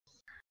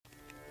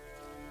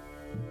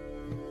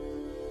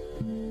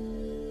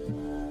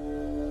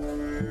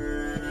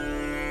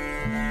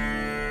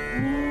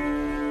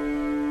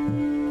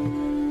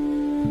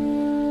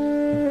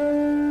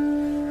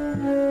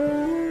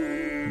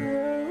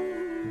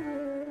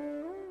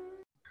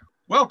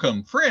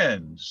Welcome,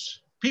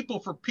 friends, people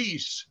for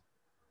peace,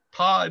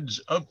 pods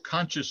of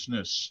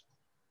consciousness,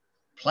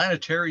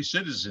 planetary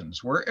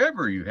citizens,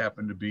 wherever you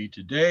happen to be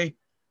today,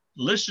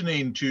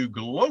 listening to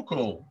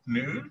Glocal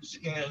News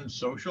in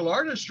Social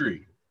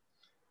Artistry.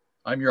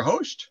 I'm your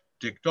host,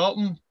 Dick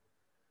Dalton,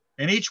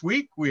 and each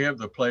week we have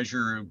the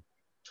pleasure of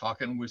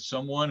talking with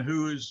someone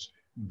who is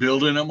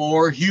building a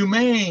more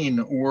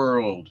humane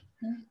world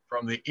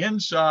from the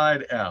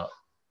inside out.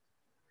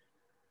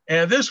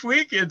 And this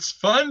week, it's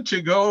fun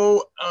to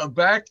go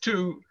back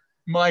to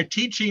my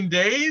teaching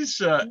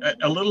days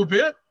a little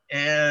bit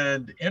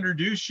and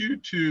introduce you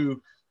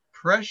to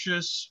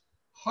Precious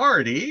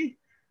Hardy,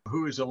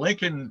 who is a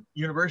Lincoln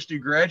University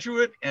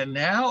graduate and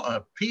now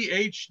a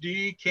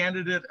PhD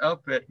candidate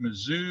up at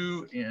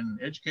Mizzou in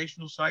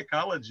educational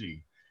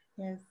psychology.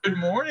 Yes. Good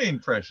morning,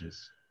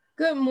 Precious.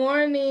 Good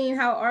morning.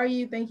 How are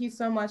you? Thank you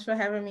so much for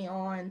having me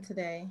on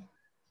today.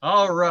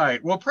 All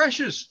right. Well,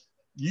 Precious,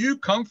 you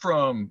come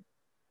from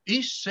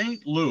East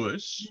St.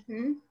 Louis.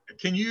 Mm-hmm.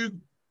 Can you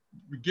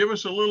give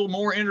us a little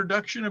more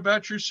introduction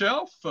about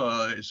yourself?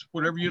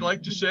 Whatever you'd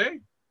like to say.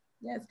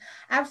 Yes,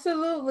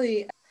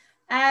 absolutely.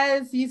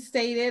 As you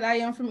stated, I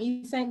am from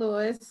East St.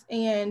 Louis.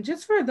 And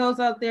just for those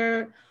out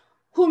there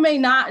who may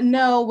not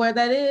know where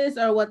that is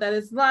or what that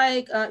is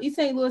like, East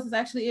St. Louis is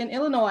actually in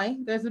Illinois.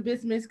 There's a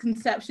big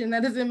misconception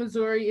that is in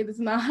Missouri. It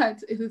is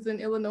not. It is in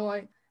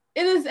Illinois.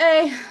 It is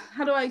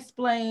how do I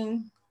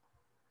explain,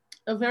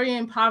 a very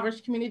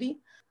impoverished community.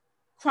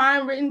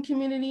 Crime-ridden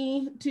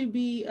community, to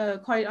be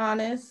quite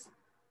honest,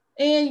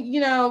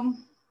 and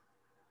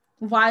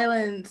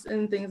violence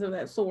and things of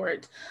that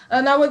sort.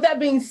 Now, with that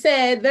being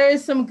said, there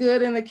is some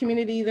good in the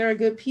community. There are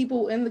good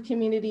people in the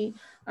community,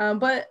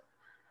 but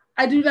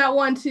I do not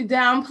want to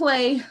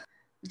downplay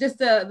just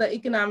the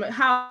economic,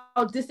 how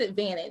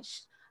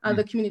disadvantaged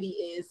the community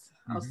is.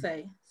 I'll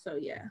say so.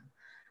 Yeah,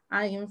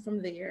 I am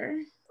from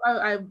there.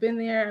 I've been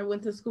there. I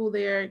went to school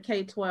there,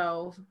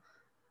 K-12.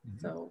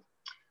 So.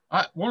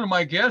 One of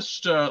my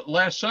guests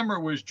last summer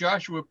was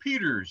Joshua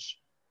Peters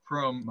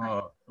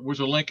was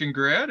a Lincoln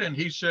grad, and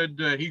he said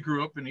he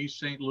grew up in East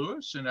St.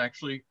 Louis and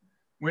actually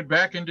went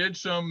back and did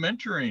some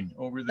mentoring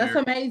over there.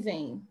 That's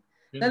amazing.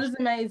 That is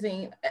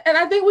amazing. And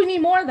I think we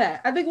need more of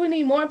that. I think we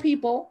need more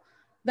people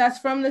that's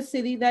from the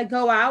city that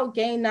go out,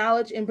 gain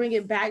knowledge, and bring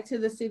it back to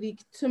the city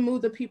to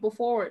move the people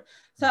forward.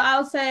 So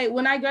I'll say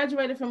when I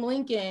graduated from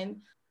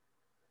Lincoln,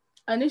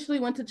 I initially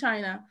went to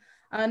China.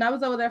 And I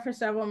was over there for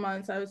several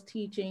months. I was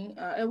teaching,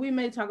 and we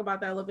may talk about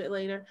that a little bit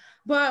later.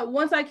 But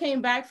once I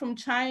came back from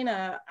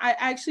China, I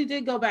actually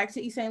did go back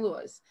to East St.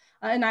 Louis,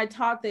 and I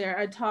taught there.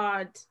 I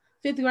taught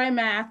 5th grade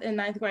math and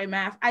 9th grade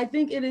math. I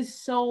think it is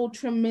so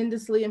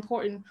tremendously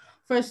important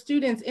for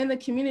students in the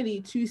community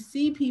to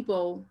see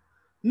people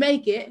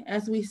make it,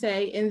 as we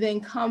say, and then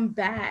come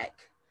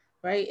back,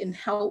 right, and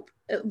help.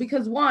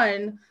 Because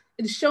one,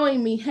 it's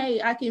showing me,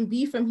 hey, I can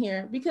be from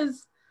here.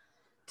 Because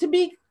to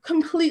be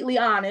completely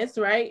honest,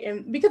 right?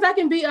 And because I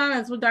can be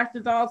honest with Dr.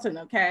 Dalton,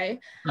 okay?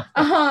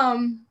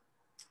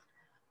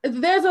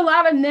 There's a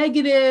lot of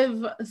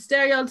negative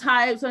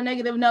stereotypes or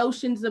negative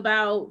notions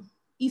about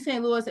East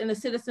St. Louis and the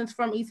citizens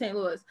from East St.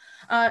 Louis.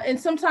 And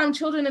sometimes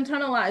children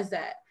internalize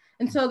that.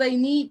 And so they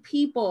need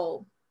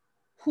people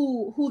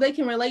who they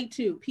can relate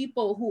to,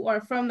 people who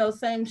are from those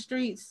same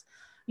streets,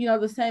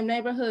 the same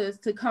neighborhoods,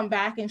 to come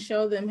back and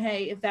show them,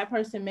 hey, if that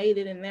person made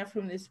it and they're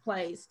from this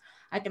place,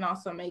 I can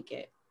also make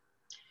it.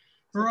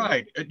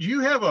 Right. Do you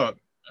have a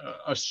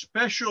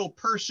special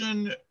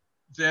person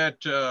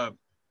that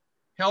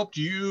helped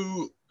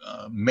you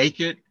make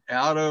it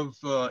out of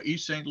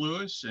East St.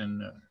 Louis,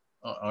 and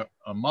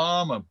a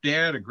mom, a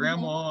dad, a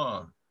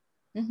grandma,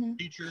 a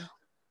teacher?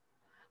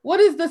 What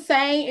is the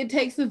saying? It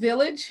takes a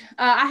village.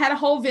 I had a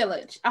whole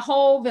village.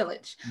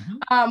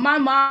 My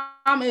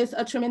mom is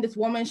a tremendous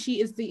woman.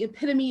 She is the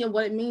epitome of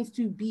what it means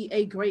to be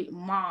a great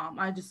mom.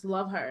 I just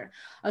love her.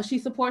 She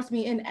supports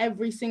me in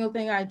every single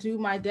thing I do.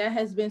 My dad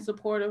has been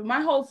supportive.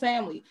 My whole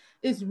family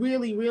is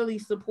really, really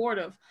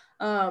supportive.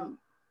 And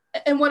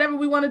whatever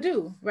we want to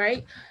do,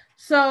 right?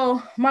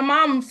 So my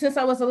mom, since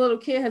I was a little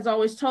kid, has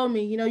always told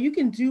me, you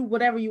can do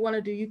whatever you want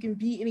to do. You can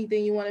be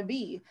anything you want to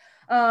be.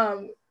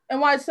 And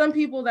why some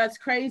people that's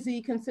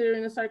crazy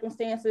considering the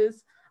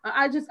circumstances,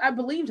 I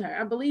believed her.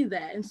 I believed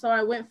that. And so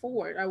I went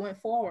forward.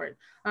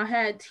 I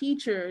had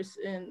teachers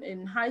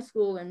in high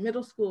school and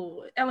middle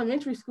school,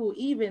 elementary school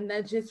even,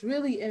 that just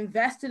really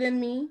invested in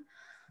me.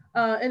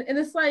 And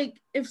it's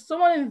like, if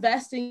someone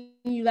invests in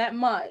you that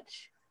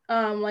much,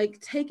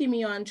 like taking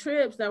me on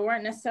trips that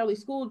weren't necessarily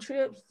school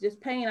trips, just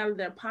paying out of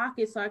their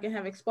pocket so I can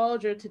have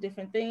exposure to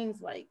different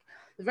things. Like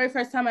the very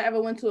first time I ever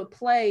went to a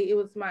play, it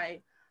was my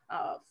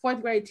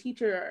 4th grade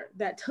teacher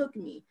that took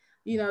me,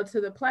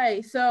 to the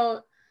play.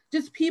 So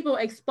just people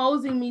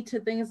exposing me to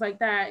things like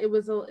that. It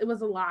was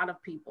a lot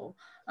of people.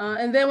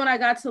 And then when I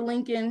got to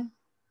Lincoln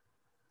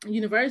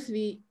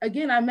University,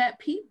 again, I met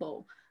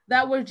people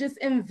that were just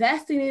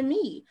investing in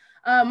me.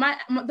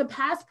 The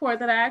passport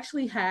that I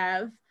actually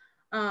have,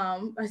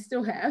 I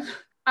still have,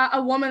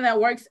 A woman that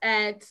works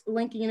at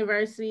Lincoln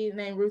University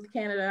named Ruth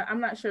Canada. I'm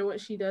not sure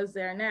what she does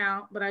there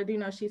now, but I do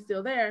know she's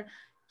still there.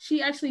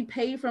 She actually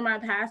paid for my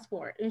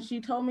passport, and she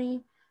told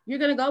me, you're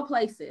going to go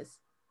places.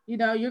 You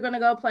know, you're going to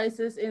go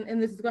places,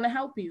 and this is going to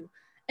help you.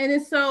 And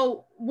it's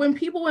so when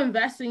people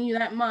invest in you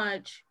that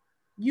much,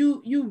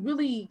 you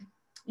really,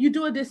 you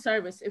do a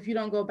disservice if you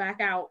don't go back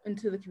out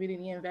into the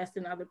community and invest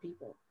in other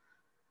people.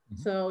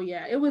 Mm-hmm. So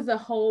yeah, it was a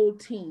whole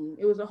team.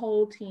 It was a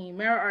whole team.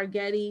 Mara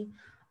Argetti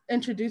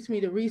introduced me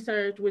to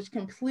research, which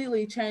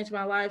completely changed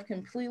my life,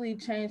 completely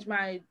changed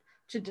my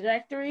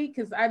trajectory,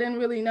 because I didn't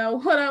really know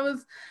what I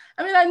was.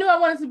 I mean, I knew I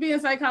wanted to be in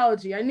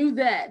psychology. I knew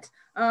that.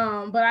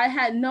 But I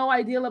had no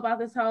idea about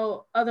this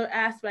whole other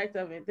aspect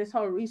of it, this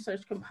whole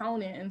research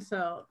component. And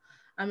so,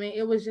 I mean,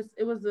 it was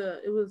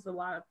a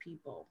lot of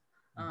people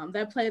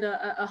that played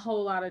a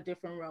whole lot of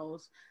different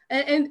roles.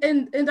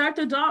 And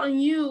Dr. Dalton,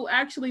 you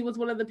actually was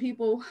one of the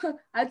people,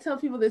 I tell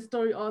people this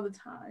story all the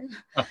time,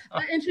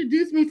 that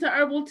introduced me to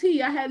herbal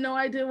tea. I had no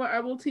idea what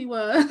herbal tea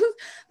was.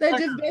 That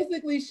just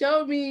basically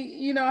showed me,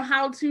 you know,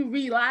 how to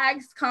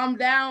relax, calm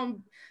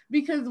down.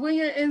 Because when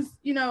you're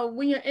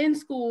in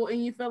school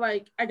and you feel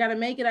like I gotta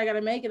make it, I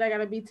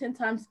gotta be 10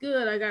 times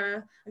good, I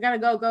gotta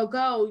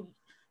go,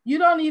 you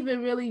don't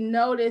even really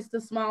notice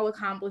the small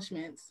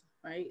accomplishments,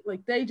 right?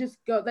 Like they just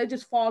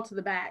fall to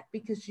the back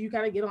because you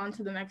gotta get on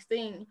to the next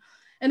thing.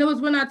 And it was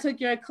when I took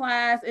your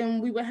class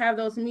and we would have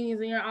those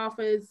meetings in your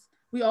office.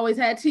 We always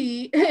had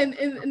tea, and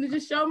it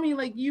just showed me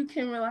like you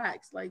can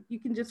relax, like you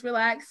can just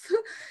relax,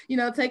 you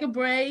know, take a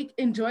break,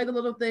 enjoy the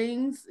little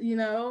things, you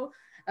know.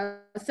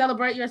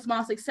 Celebrate your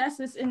small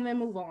successes and then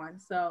move on.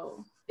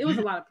 So it was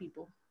a lot of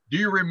people. Do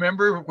you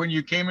remember when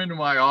you came into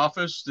my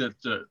office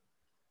that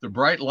the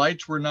bright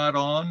lights were not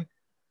on?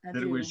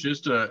 That it was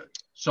just a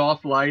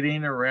soft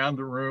lighting around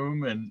the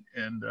room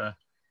and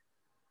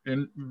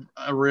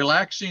a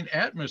relaxing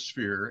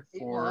atmosphere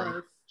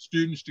for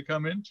students to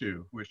come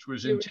into, which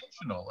was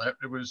intentional.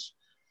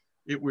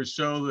 It was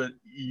so that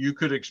you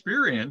could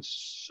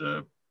experience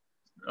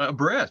a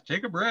breath,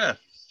 take a breath,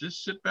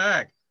 just sit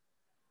back.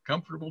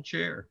 Comfortable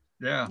chair.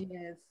 Yeah.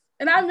 Yes.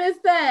 And I miss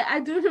that. I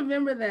do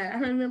remember that. I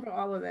remember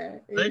all of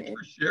that. Thanks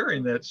for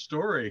sharing that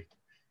story.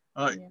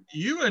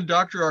 You and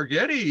Dr.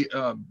 Argetti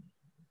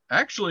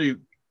actually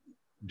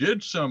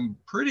did some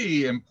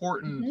pretty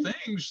important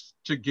things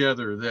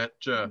together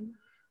that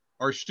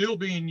are still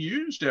being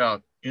used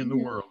out in the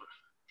world.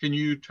 Can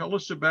you tell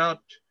us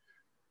about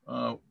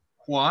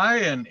why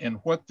and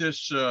what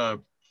this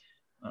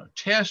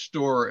test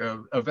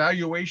or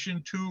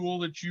evaluation tool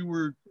that you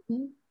were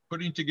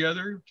putting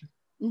together?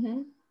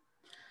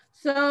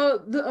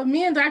 So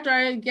me and Dr.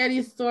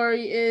 Argetti's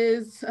story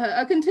is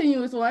a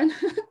continuous one.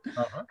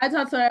 I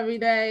talk to her every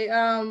day.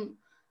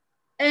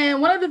 And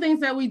one of the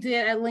things that we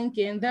did at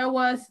Lincoln, there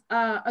was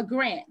a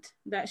grant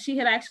that she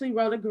had actually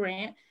wrote a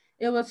grant.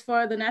 It was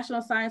for the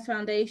National Science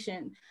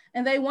Foundation.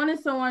 And they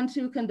wanted someone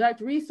to conduct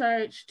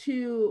research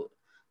to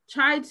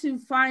try to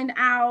find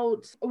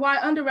out why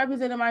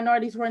underrepresented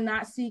minorities were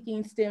not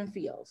seeking STEM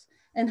fields.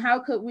 And how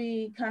could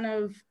we kind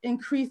of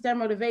increase their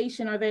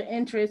motivation or their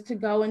interest to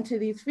go into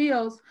these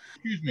fields?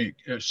 Excuse me,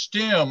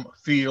 STEM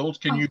fields.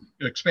 Can you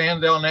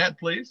expand on that,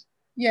 please?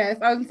 Yes,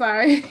 I'm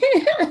sorry.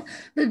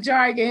 The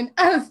jargon.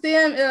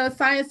 STEM is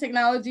science,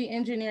 technology,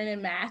 engineering,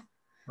 and math.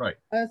 Right.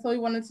 So we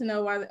wanted to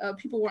know why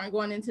people weren't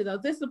going into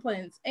those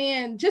disciplines.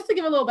 And just to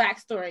give a little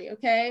backstory,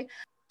 okay?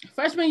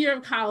 Freshman year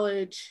of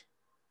college,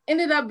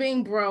 ended up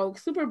being broke,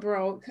 super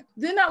broke.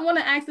 Did not want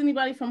to ask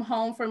anybody from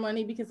home for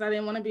money because I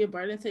didn't want to be a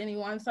burden to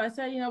anyone. So I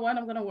said, you know what,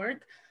 I'm going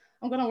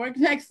to work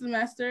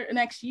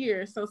next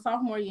year, so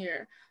sophomore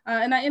year.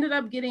 And I ended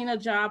up getting a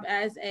job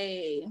as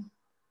a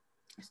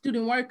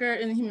student worker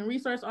in the human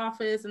resource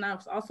office. And I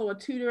was also a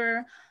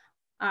tutor.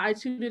 I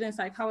tutored in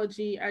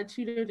psychology. I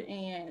tutored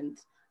in,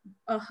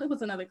 it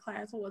was another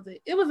class. What was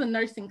it? It was a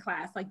nursing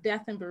class, like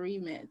death and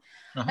bereavement.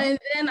 And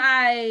then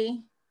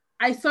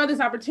I saw this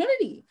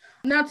opportunity.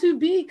 Now, to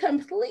be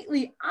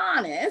completely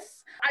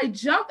honest, I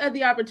jumped at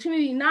the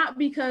opportunity, not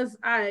because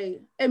I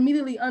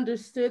immediately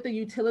understood the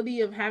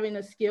utility of having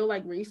a skill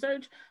like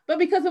research, but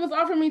because it was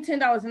offering me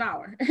 $10 an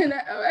hour. And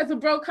as a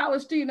broke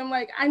college student, I'm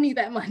like, I need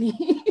that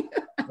money.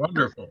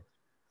 Wonderful.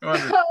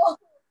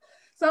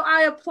 So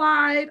I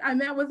applied, I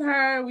met with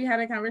her, we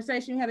had a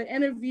conversation, we had an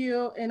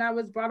interview, and I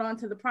was brought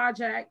onto the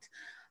project.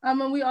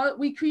 And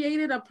we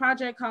created a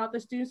project called the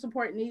Student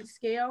Support Needs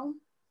Scale.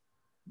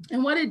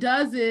 And what it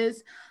does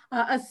is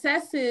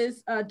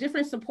assesses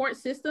different support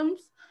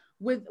systems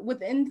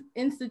within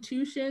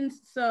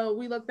institutions. So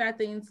we looked at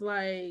things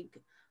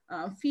like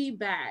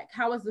feedback.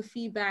 How is the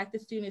feedback the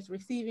student is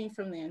receiving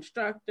from the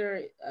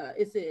instructor?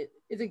 Is it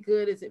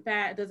good? Is it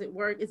bad? Does it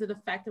work? Is it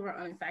effective or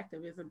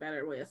ineffective is a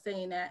better way of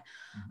saying that.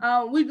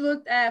 We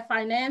looked at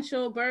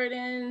financial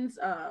burdens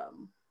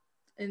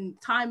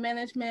and time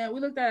management.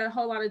 We looked at a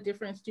whole lot of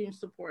different student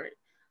support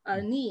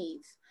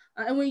needs.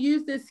 And we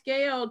use this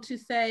scale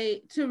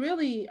to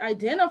really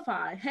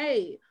identify,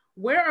 hey,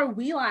 where are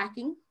we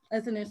lacking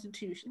as an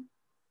institution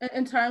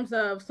in terms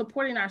of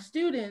supporting our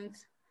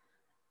students?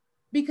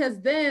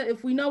 Because then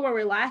if we know where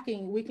we're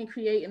lacking, we can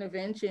create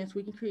interventions,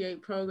 we can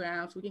create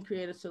programs, we can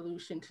create a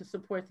solution to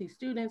support these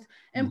students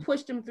and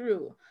push them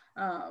through,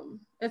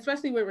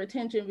 especially with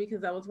retention,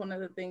 because that was one of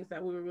the things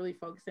that we were really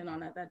focusing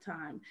on at that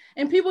time.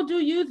 And people do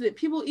use it.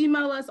 People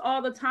email us all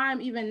the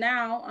time, even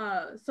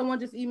now. Someone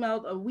just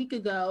emailed a week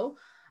ago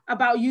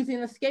about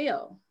using the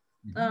scale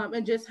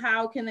and just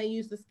how can they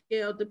use the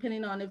scale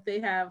depending on if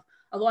they have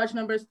a large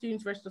number of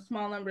students versus a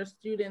small number of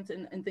students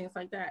and things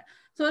like that.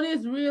 So it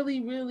is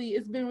really, really,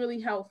 it's been really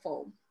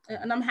helpful.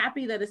 And I'm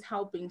happy that it's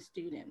helping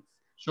students.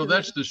 So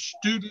that's the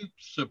Student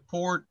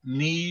Support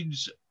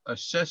Needs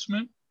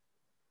Assessment?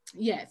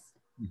 Yes.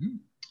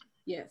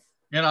 Yes.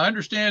 And I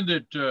understand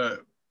that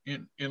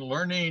in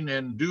learning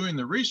and doing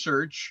the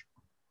research,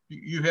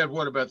 you had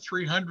what, about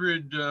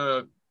 300,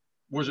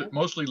 was it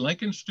mostly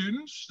Lincoln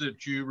students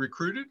that you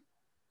recruited?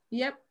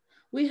 Yep.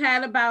 We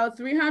had about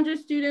 300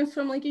 students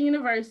from Lincoln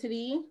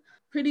University,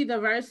 pretty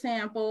diverse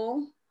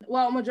sample.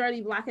 Well,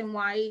 majority Black and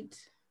white,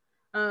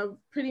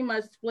 pretty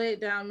much split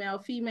down male,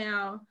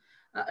 female.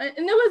 And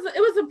it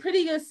was a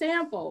pretty good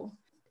sample.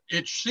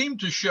 It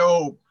seemed to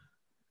show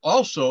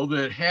also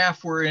that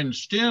half were in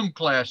STEM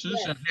classes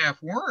and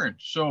half weren't.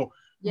 So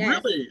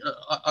really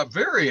a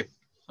very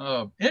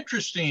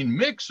interesting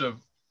mix of,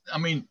 I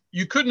mean,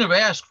 you couldn't have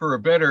asked for a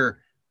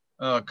better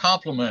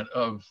complement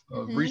of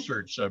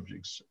research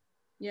subjects.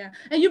 Yeah,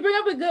 and you bring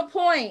up a good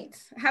point.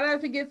 How did I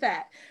forget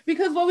that?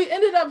 Because what we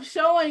ended up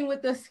showing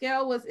with the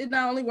scale was it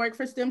not only worked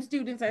for STEM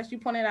students, as you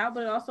pointed out,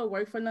 but it also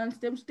worked for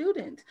non-STEM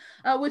students,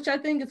 which I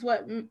think is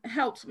what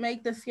helps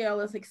make the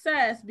scale a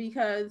success,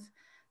 because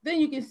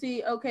then you can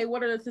see, okay,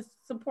 what are the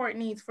support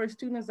needs for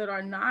students that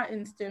are not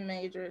in STEM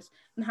majors,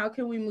 and how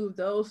can we move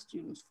those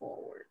students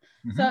forward?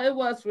 So it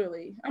was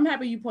really, I'm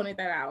happy you pointed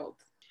that out.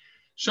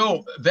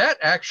 So that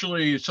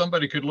actually,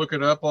 somebody could look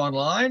it up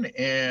online,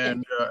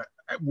 and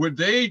would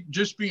they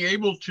just be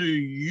able to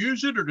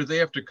use it, or do they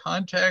have to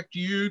contact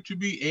you to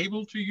be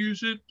able to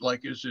use it?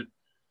 Like, is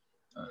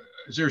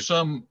there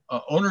some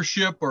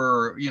ownership,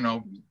 or, you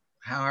know,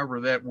 however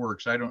that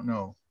works? I don't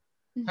know.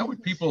 How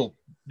would people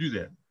do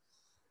that?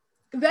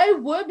 They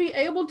would be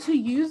able to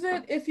use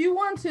it. If you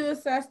want to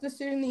assess the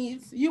student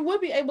needs, you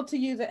would be able to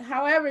use it.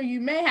 However, you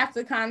may have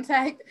to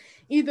contact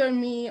either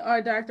me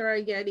or Dr.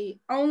 Arghetti,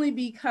 only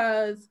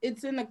because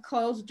it's in a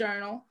closed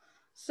journal.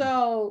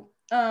 So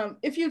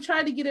if you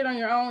try to get it on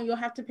your own, you'll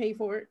have to pay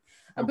for it.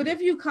 Okay. But if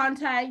you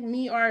contact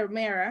me or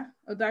Mara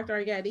or Dr.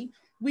 Arghetti,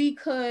 we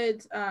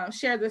could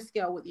share the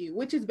scale with you,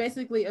 which is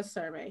basically a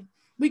survey.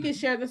 We could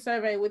share the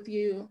survey with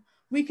you.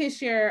 We could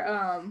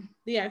share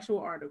the actual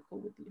article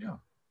with you. Yeah,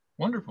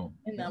 wonderful.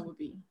 And that would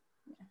be.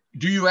 Yeah.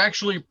 Do you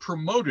actually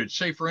promote it?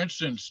 Say, for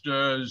instance,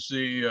 does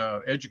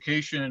the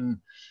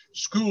education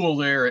school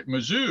there at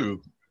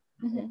Mizzou,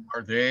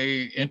 are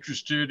they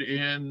interested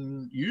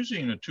in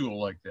using a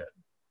tool like that?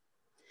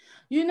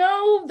 You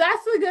know,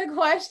 that's a good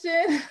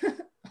question.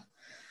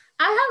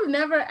 I have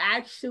never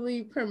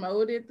actually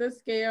promoted the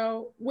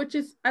scale, which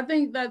is, I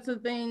think that's a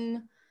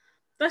thing.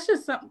 That's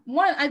just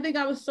one, I think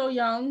I was so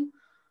young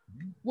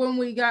when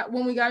we got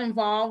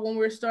involved, when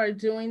we started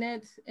doing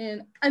it.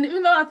 And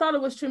even though I thought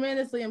it was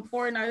tremendously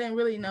important, I didn't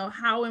really know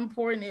how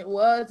important it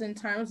was in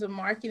terms of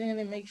marketing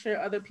and make sure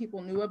other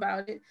people knew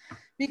about it.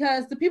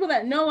 Because the people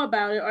that know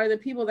about it are the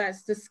people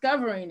that's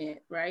discovering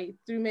it, right?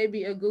 Through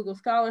maybe a Google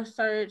Scholar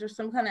search or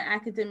some kind of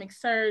academic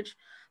search.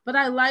 But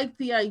I like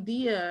the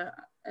idea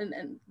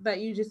and that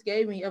you just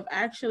gave me of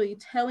actually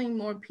telling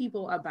more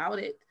people about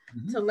it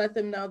to let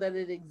them know that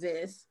it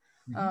exists.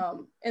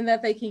 And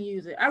that they can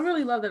use it. I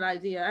really love that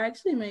idea. I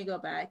actually may go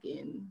back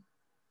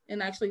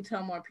and actually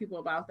tell more people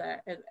about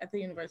that at the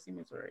University of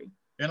Missouri.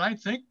 And I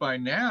think by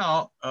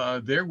now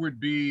there would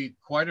be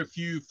quite a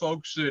few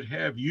folks that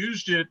have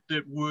used it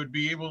that would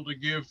be able to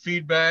give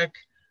feedback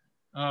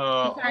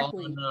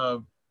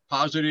on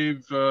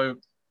positive.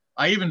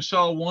 I even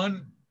saw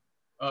one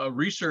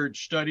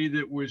research study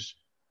that was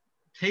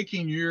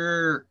taking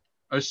your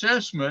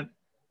assessment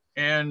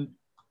and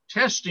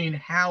testing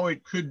how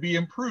it could be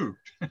improved.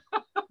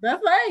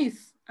 That's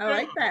nice. I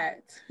like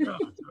that. Yeah,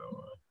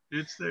 so,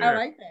 it's there. I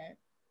like that.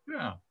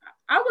 Yeah.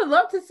 I would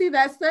love to see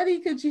that study.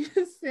 Could you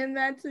send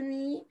that to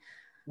me?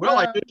 Well,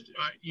 I just,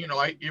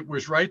 it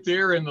was right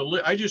there in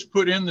the I just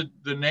put in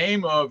the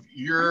name of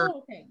your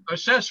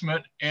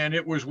assessment, and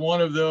it was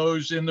one of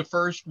those in the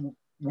first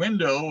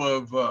window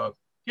of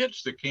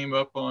hits that came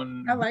up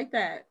on. I like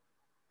that.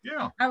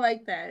 Yeah. I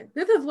like that.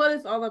 This is what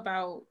it's all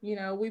about. You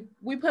know,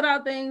 we put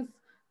out things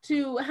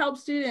to help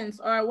students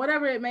or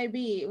whatever it may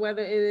be,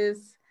 whether it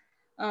is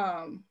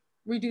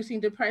reducing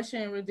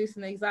depression,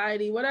 reducing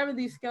anxiety, whatever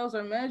these skills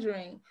are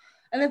measuring.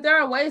 And if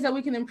there are ways that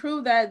we can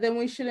improve that, then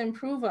we should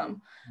improve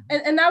them.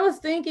 And I was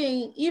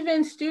thinking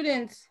even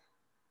students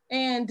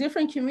in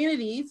different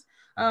communities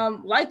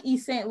like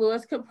East St.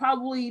 Louis could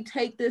probably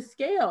take this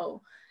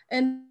scale,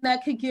 and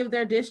that could give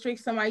their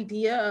district some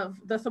idea of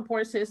the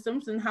support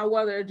systems and how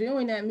well they're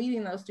doing at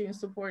meeting those student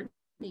support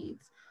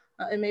needs.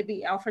 And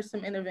maybe offer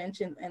some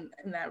intervention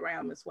in that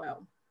realm as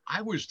well.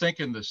 I was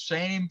thinking the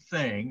same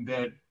thing,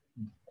 that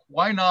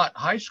why not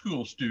high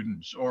school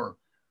students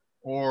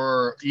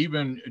or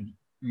even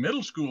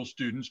middle school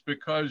students?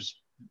 Because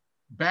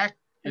back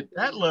at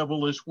that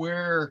level is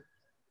where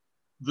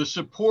the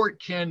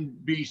support can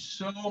be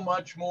so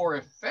much more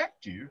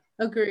effective.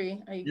 I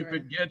agree. If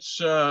it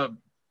gets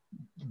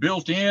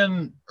built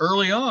in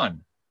early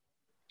on.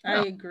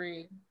 I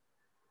agree.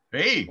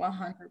 Hey.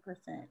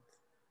 100%.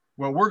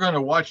 Well, we're going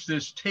to watch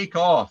this take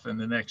off in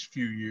the next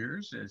few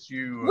years as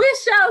you. We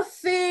shall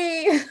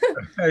see.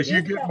 As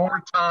you get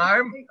more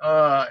time,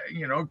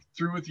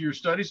 through with your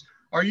studies.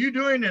 Are you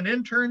doing an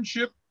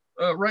internship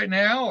right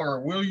now, or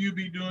will you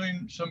be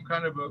doing some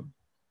kind of a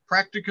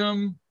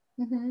practicum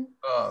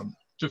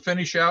to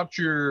finish out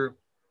your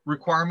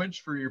requirements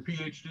for your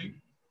PhD?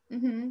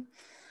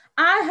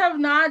 I have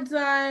not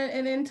done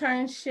an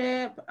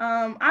internship.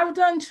 I've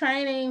done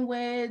training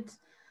with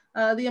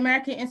the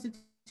American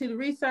Institute of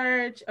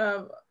Research,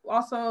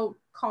 also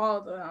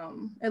called,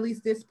 at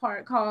least this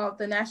part, called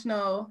the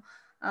National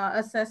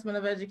Assessment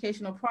of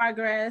Educational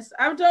Progress.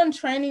 I've done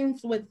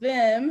trainings with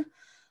them.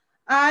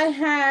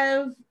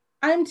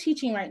 I'm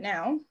teaching right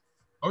now.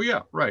 Oh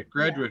yeah, right,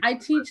 graduate. Yeah, I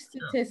teach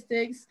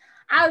statistics.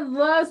 I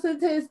love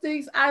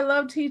statistics. I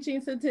love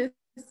teaching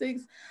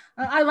statistics.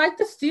 I like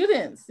the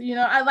students,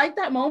 I like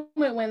that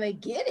moment when they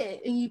get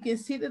it and you can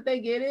see that they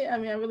get it. I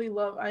mean,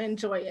 I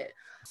enjoy it.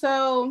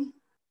 So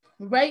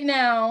right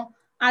now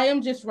I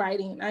am just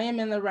writing. I am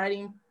in the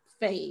writing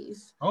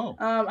phase.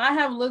 I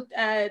have looked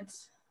at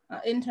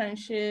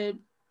internship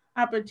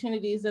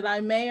opportunities that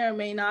I may or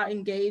may not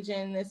engage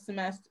in this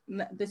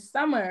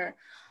summer,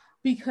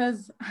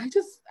 because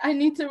I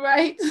need to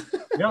write.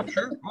 Yeah,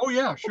 sure. Oh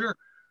yeah, sure.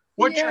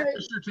 What's your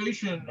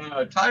dissertation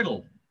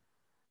title?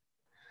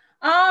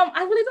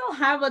 I really don't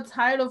have a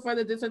title for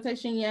the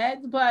dissertation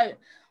yet, but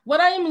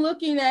what I am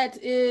looking at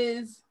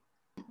is,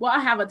 well, I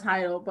have a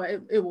title,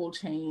 but it will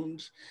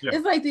change. Yeah.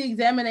 It's like the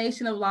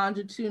examination of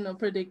longitudinal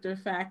predictor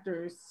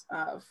factors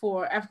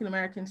for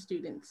African-American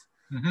students.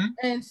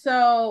 And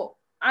so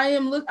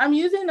I'm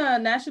using a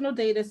national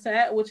data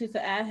set, which is the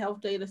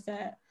AdHealth data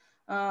set.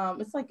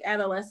 It's like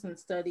adolescent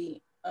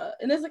study.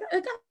 And it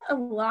got a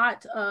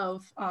lot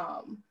of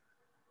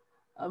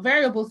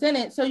variables in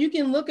it. So you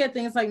can look at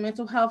things like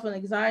mental health and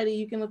anxiety.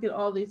 You can look at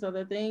all these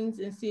other things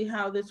and see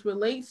how this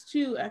relates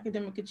to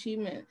academic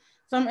achievement.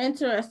 So I'm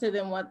interested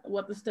in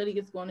what the study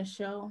is going to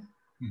show.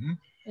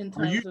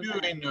 Are you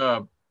doing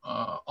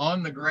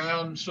on the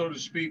ground, so to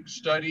speak,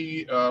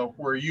 study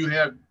where you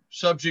have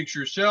subjects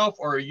yourself,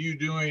 or are you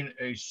doing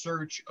a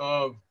search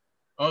of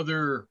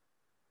other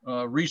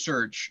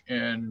research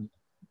and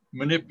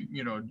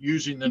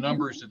using the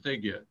numbers that they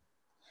get?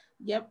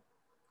 Yep.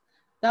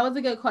 That was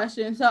a good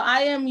question. So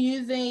I am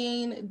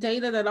using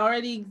data that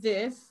already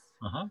exists,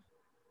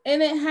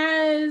 and it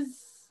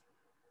has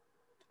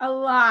a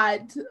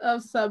lot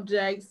of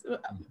subjects.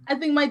 I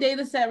think my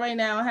data set right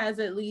now has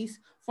at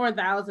least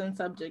 4,000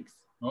 subjects.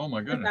 Oh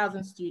my goodness.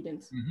 4,000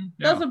 students.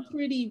 Yeah. That's a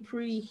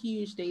pretty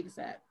huge data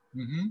set.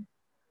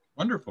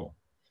 Wonderful.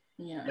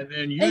 Yeah.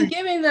 And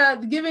given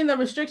the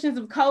restrictions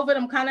of COVID,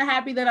 I'm kind of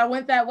happy that I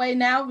went that way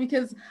now,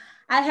 because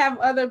I have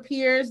other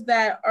peers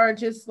that are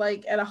just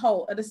like at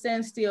a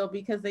standstill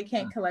because they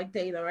can't collect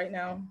data right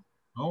now.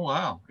 Oh,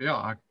 wow. Yeah,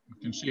 I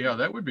can see how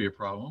that would be a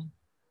problem.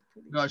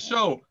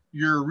 So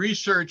your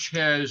research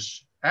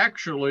has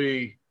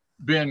actually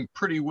been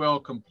pretty well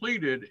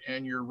completed,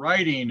 and your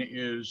writing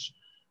is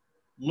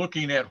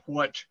looking at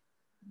what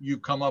you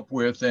come up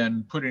with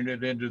and putting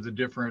it into the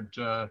different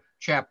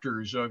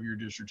chapters of your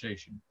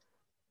dissertation.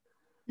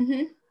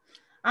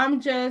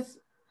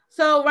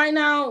 So right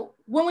now,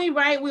 when we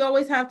write, we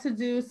always have to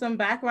do some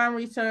background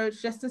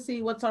research just to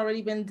see what's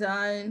already been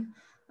done.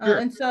 Sure.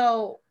 And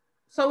so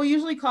we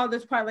usually call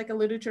this part like a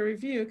literature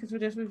review, because we're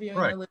just reviewing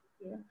the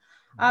literature.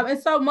 And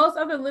so most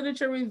of the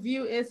literature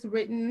review is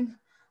written,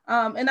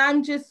 and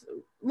I'm just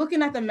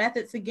looking at the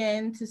methods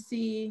again to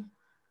see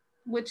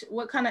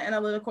what kind of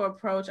analytical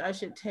approach I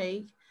should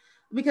take,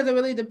 because it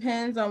really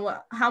depends on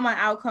how my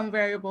outcome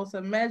variables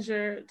are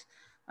measured.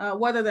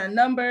 Whether they're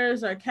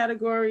numbers or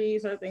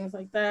categories or things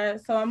like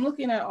that. So I'm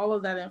looking at all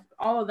of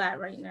that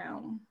right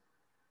now.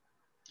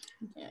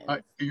 Yes.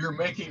 You're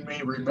making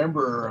me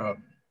remember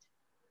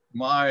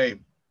my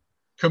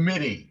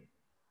committee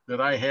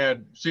that I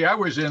had. See, I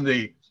was in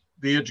the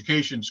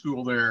education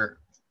school there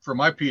for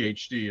my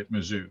PhD at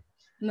Mizzou.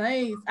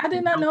 Nice. I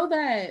did not know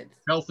that.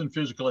 Health and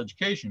physical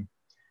education.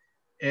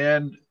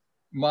 And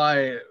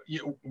my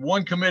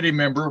one committee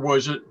member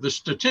was the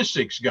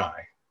statistics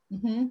guy.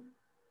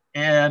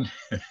 And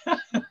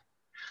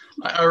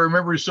I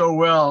remember so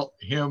well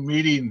him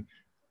meeting,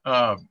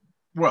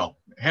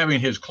 having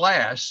his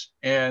class,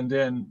 and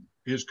then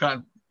his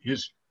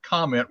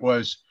comment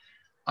was,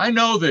 I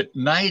know that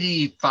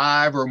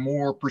 95% or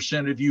more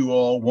of you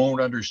all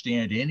won't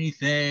understand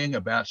anything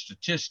about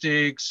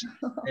statistics.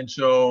 And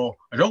so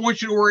I don't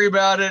want you to worry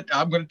about it.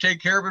 I'm going to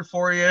take care of it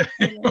for you.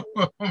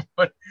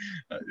 But,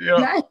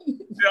 nice.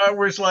 I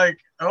was like,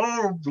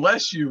 oh,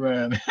 bless you,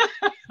 man.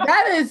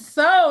 That is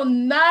so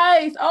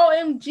nice.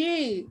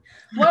 OMG.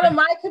 One of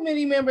my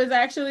committee members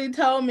actually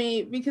told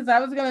me, because I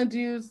was going to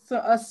do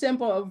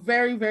a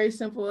very, very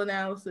simple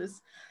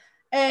analysis.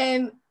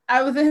 And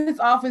I was in his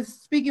office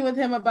speaking with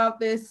him about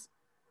this.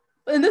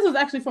 And this was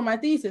actually for my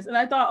thesis. And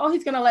I thought, oh,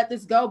 he's going to let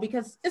this go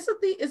because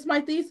it's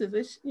my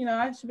thesis.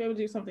 I should be able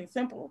to do something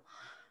simple.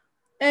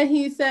 And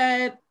he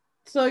said,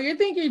 so you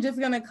think you're just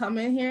going to come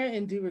in here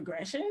and do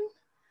regression?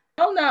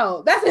 Oh,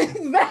 no, that's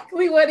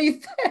exactly what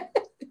he said.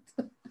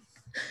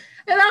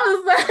 And I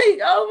was like,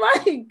 oh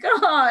my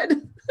God.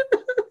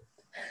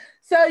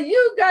 So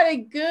you got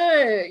it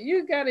good.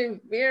 You got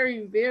it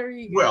very,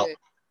 very good. Well,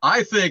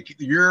 I think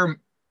your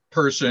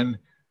person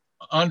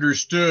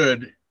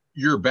understood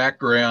your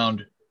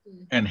background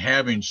and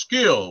having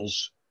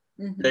skills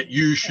that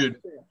you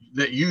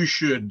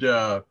should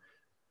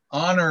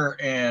honor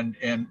and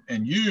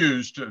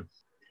use to.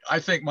 I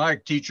think my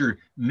teacher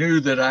knew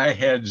that I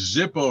had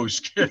Zippo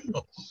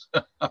skills.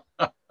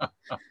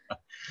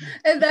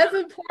 And that's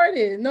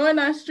important, knowing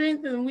our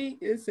strengths and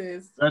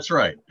weaknesses. That's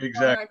right.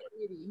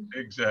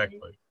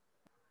 Exactly.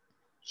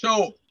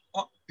 So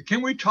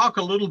can we talk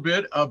a little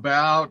bit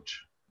about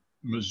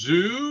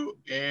Mizzou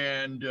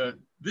and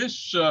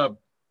this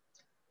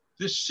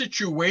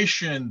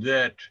situation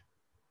that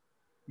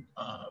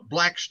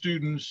Black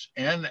students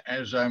and,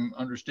 as I'm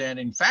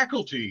understanding,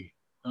 faculty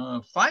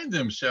find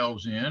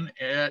themselves in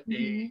at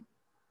a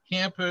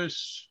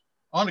campus,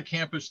 on a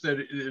campus that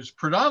is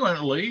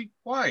predominantly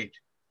white.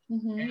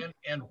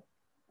 And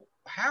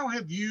how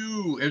have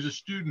you, as a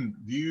student,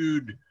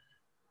 viewed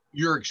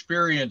your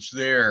experience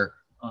there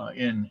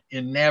in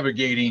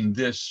navigating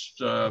this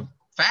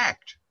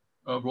fact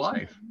of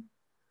life?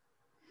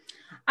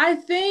 I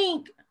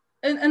think,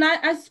 and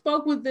I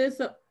spoke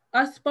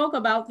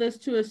about this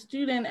to a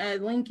student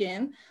at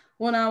Lincoln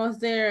when I was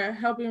there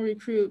helping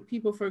recruit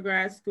people for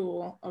grad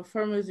school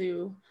for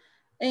Mizzou.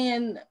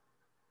 And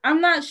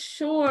I'm not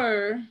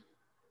sure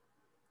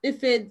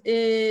if it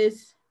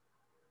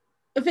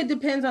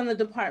depends on the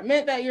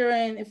department that you're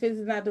in, if it's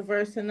not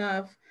diverse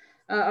enough,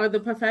 or the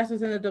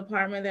professors in the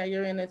department that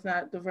you're in is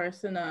not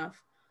diverse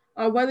enough,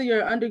 or whether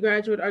you're an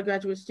undergraduate or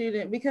graduate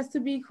student. Because to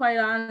be quite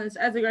honest,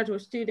 as a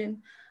graduate student,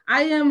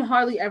 I am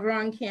hardly ever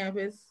on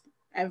campus,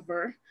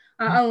 ever,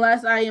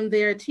 unless I am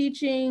there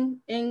teaching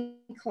in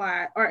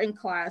class.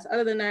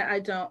 Other than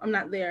that, I'm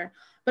not there.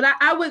 But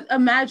I would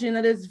imagine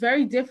that it's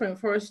very different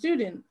for a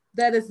student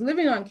that is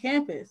living on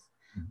campus,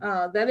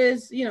 that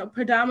is,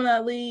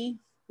 predominantly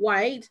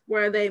white,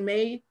 where they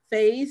may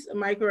face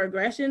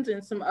microaggressions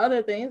and some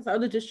other things,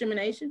 other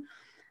discrimination.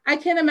 I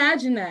can't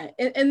imagine that.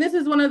 And this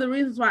is one of the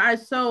reasons why I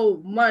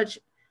so much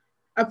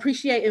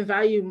appreciate and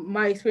value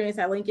my experience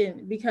at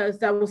Lincoln, because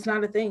that was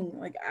not a thing.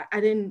 Like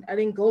I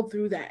didn't go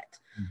through that.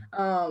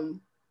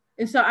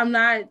 And so I'm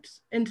not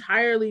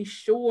entirely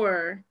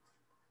sure.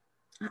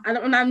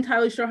 I'm not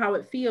entirely sure how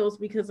it feels,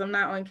 because I'm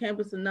not on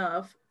campus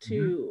enough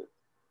to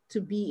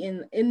be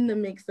in the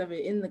mix of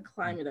it, in the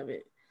climate of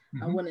it.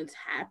 When it's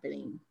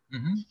happening,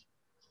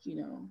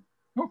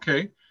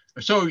 Okay,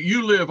 so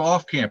you live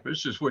off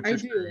campus, is what you're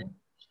saying,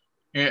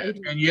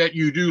 and yet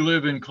you do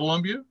live in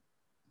Columbia.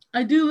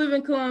 I do live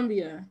in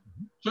Columbia.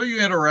 So you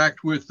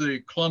interact with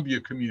the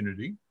Columbia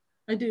community.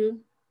 I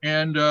do.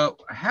 And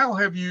how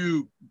have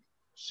you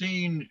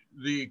seen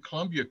the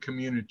Columbia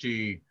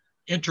community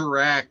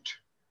interact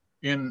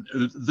in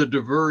the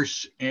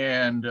diverse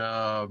and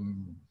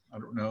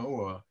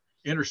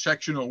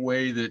intersectional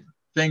way that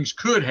things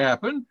could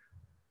happen,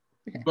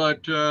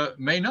 but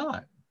may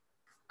not?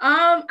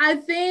 I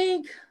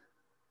think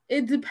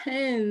it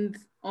depends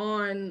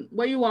on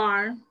where you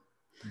are,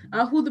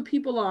 who the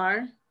people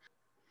are.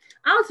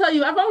 I'll tell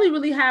you, I've only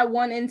really had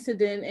one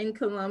incident in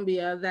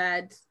Columbia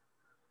that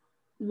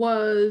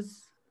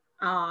was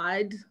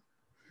odd.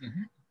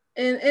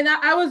 And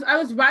I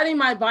was riding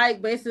my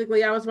bike,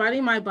 basically. I was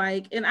riding my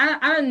bike, and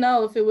I don't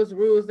know if it was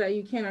rules that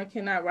you can or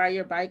cannot ride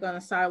your bike on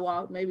a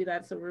sidewalk. Maybe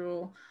that's a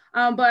rule.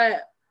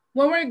 But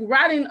when we're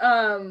riding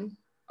on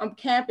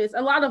campus,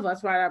 a lot of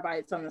us ride our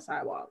bikes on the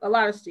sidewalk, a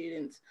lot of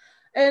students.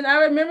 And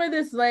I remember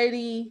this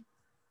lady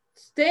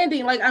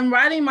standing, like I'm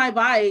riding my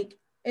bike,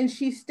 and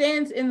she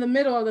stands in the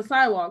middle of the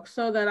sidewalk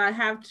so that I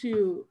have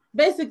to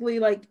basically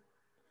like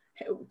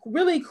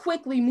really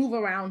quickly move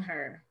around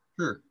her.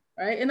 Sure.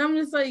 Right. And I'm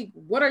just like,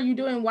 what are you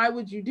doing? Why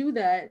would you do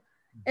that?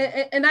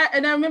 And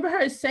I remember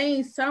her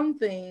saying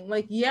something,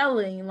 like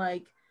yelling,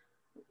 like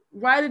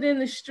write it in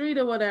the street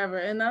or whatever.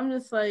 And I'm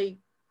just like,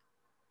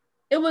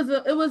 it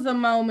was a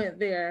moment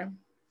there.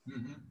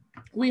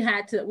 We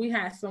had to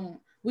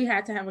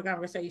have a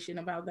conversation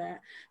about that,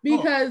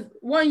 because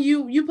one,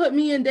 you put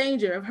me in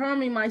danger of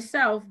harming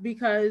myself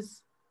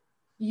because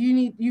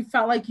you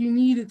felt like you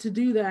needed to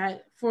do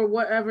that for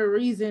whatever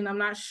reason. I'm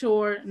not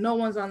sure. No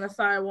one's on the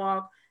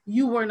sidewalk.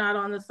 You were not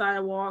on the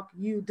sidewalk.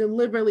 You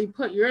deliberately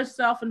put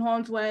yourself in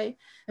harm's way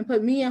and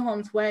put me in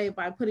harm's way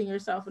by putting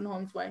yourself in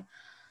harm's way.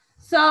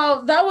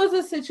 So that was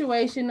a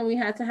situation that we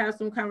had to have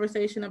some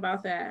conversation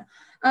about that.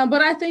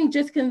 But I think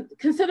just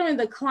considering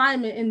the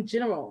climate in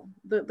general,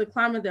 the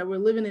climate that we're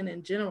living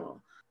in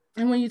general,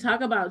 And when you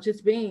talk about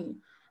just being,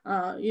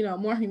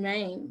 more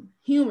humane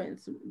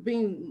humans,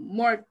 being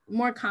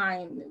more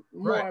kind,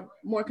 Right.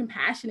 more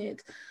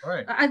compassionate,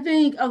 Right. I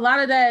think a lot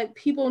of that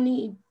people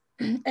need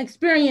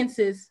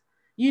experiences.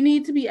 You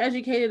need to be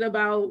educated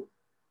about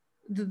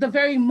the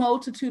very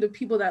multitude of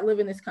people that live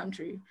in this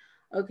country,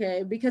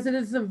 okay, because it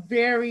is a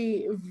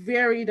very,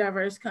 very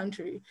diverse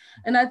country.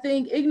 And I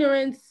think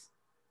ignorance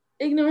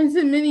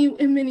in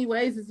many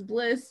ways is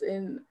bliss.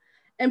 And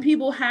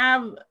people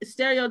have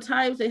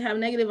stereotypes, they have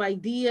negative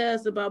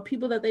ideas about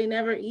people that they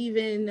never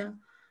even,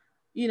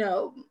 you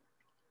know,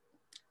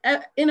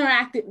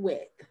 interacted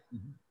with,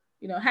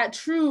 had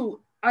true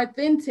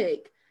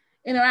authentic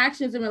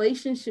interactions and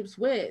relationships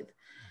with.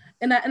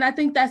 And I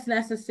think that's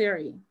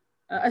necessary,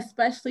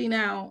 especially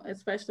now,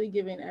 especially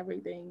given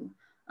everything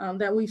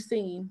that we've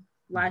seen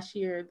last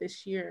year,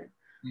 this year.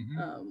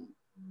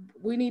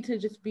 We need to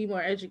just be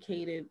more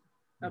educated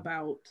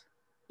about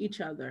each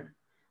other,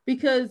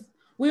 because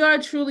we are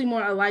truly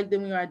more alike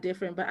than we are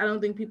different. But I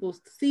don't think people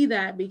see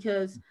that,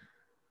 because,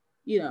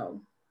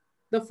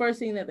 the first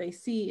thing that they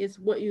see is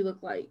what you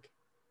look like.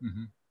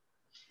 And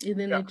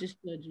then they just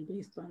judge you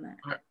based on that.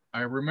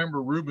 I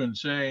remember Ruben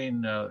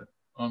saying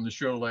on the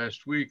show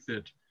last week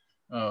that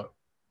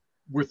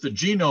with the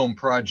Genome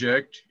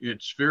Project,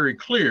 it's very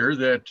clear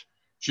that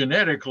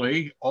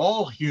genetically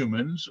all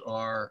humans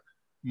are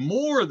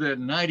more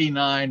than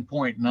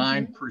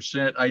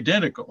 99.9%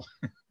 identical.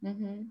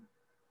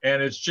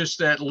 And it's just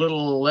that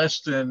little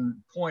less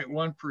than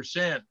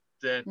 0.1%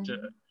 that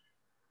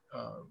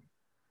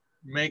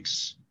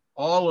makes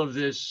all of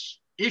this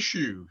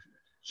issue.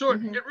 So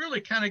it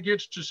really kind of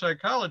gets to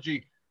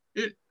psychology.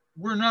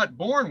 We're not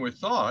born with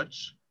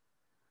thoughts.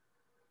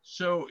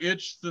 So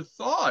it's the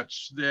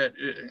thoughts that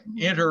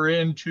enter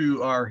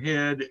into our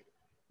head.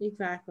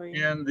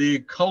 Exactly. And the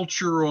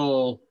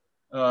cultural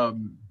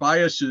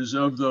biases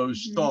of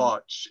those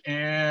thoughts.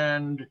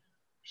 And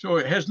so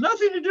it has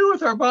nothing to do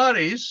with our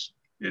bodies.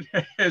 It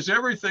has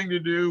everything to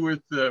do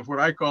with what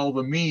I call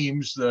the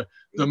memes, the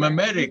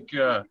mimetic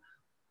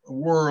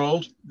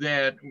world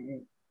that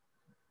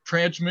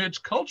transmits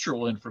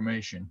cultural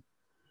information,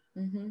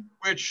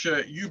 which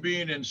you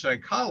being in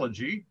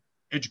psychology,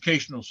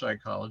 educational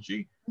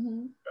psychology,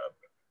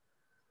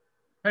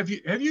 have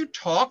you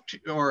talked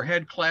or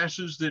had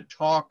classes that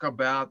talk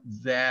about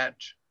that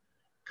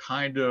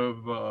kind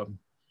of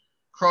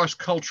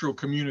cross-cultural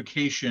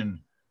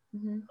communication,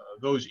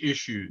 those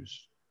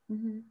issues?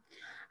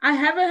 I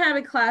haven't had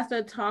a class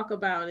that talk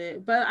about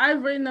it, but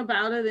I've written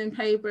about it in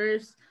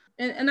papers.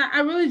 And I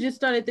really just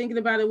started thinking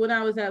about it when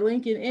I was at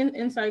Lincoln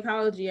in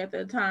psychology at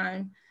the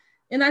time.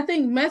 And I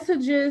think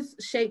messages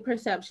shape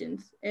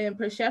perceptions, and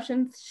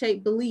perceptions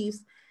shape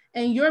beliefs,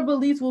 and your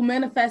beliefs will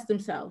manifest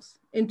themselves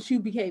into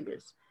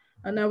behaviors.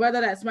 Now,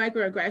 whether that's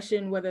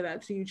microaggression, whether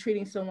that's you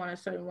treating someone a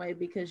certain way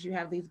because you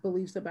have these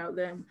beliefs about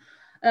them.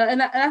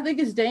 And I think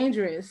it's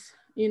dangerous,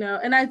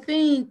 and I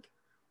think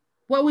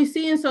what we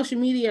see in social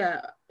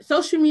media,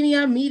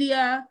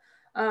 media,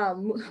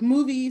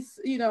 movies,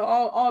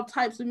 all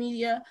types of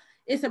media,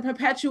 it's a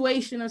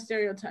perpetuation of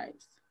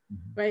stereotypes,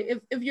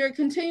 right? If you're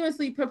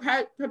continuously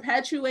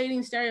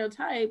perpetuating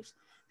stereotypes,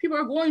 people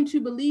are going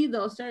to believe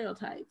those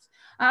stereotypes.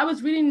 I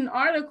was reading an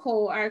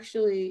article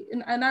actually,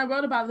 and I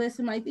wrote about this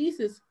in my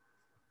thesis,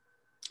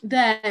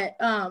 that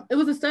it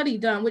was a study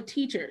done with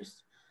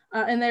teachers,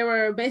 and they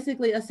were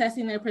basically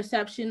assessing their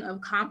perception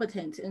of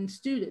competence in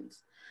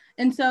students.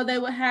 And so they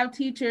would have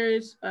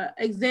teachers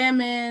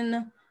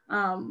examine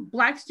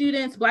Black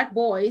students, Black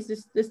boys.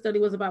 This study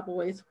was about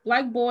boys,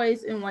 Black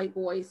boys and white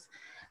boys.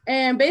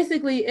 And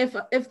basically,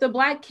 if the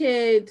Black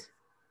kid,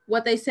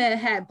 what they said,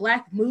 had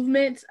Black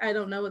movements, I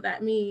don't know what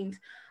that means,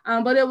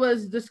 but it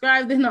was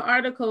described in the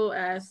article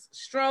as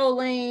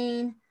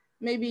strolling,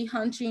 maybe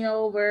hunching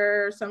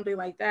over, something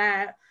like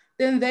that,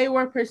 then they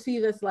were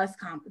perceived as less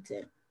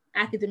competent,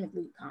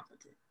 academically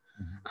competent.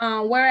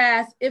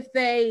 Whereas if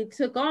they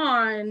took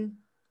on,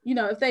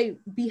 if they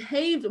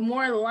behaved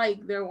more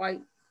like their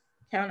white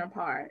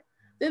counterpart,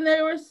 then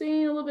they were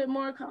seen a little bit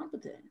more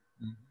competent.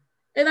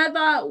 And I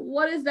thought,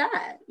 what is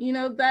that?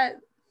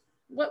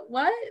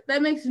 What?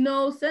 That makes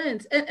no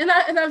sense. And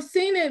I've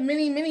seen it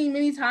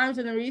many times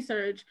in the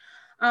research.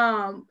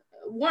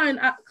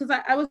 Because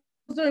I was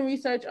doing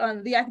research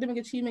on the academic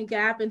achievement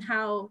gap and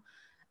how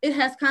it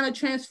has kind of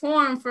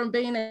transformed from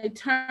being a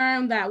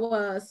term that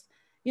was,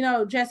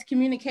 just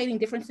communicating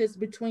differences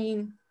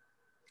between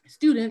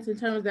students in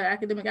terms of their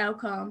academic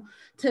outcome,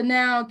 to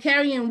now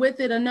carrying with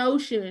it a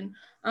notion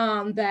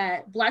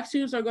that Black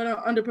students are going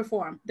to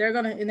underperform. They're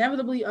going to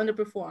inevitably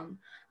underperform.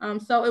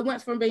 So it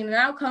went from being an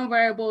outcome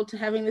variable to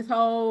having this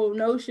whole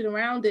notion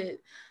around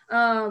it.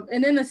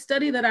 And in the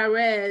study that I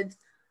read,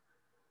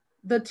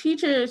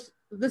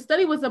 the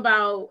study was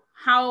about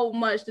how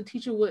much the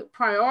teacher would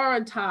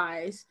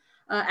prioritize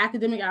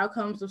academic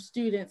outcomes of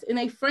students. And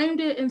they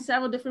framed it in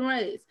several different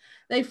ways.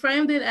 They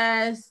framed it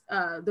as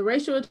the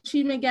racial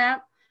achievement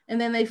gap, and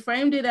then they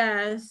framed it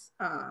as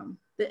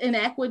the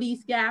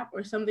inequities gap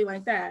or something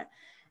like that.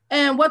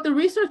 And what the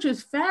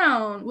researchers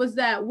found was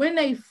that when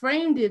they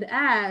framed it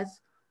as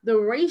the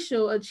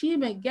racial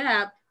achievement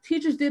gap,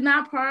 teachers did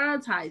not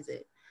prioritize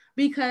it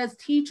because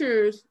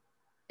teachers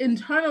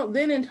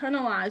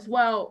internalized,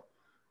 well,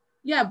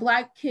 yeah,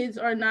 Black kids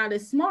are not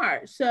as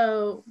smart,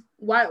 so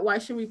why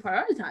should we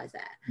prioritize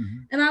that?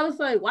 And I was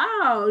like,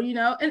 wow, you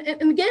know,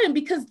 and again,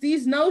 because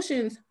these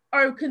notions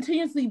are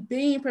continuously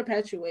being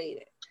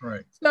perpetuated.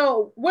 Right.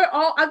 So we're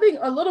all, I think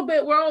a little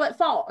bit, we're all at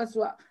fault as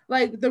well.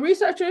 Like the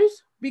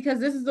researchers, because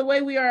this is the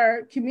way we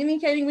are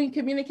communicating, we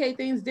communicate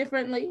things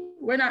differently.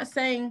 We're not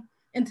saying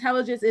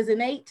intelligence is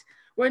innate.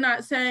 We're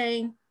not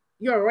saying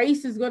your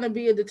race is going to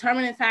be a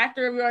determinant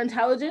factor of your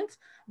intelligence,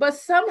 but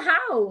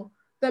somehow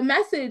the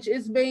message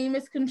is being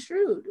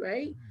misconstrued,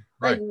 right?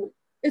 Right. Like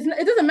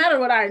it doesn't matter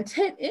what our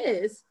intent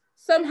is.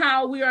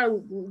 Somehow we are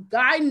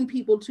guiding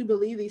people to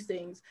believe these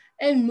things,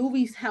 and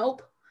movies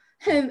help,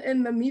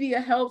 and the media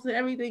helps, and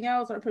everything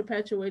else are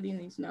perpetuating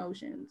these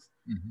notions.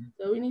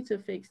 So we need to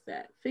fix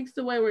that. Fix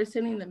the way we're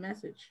sending the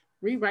message.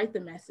 Rewrite the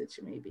message,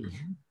 maybe.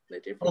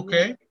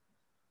 Okay.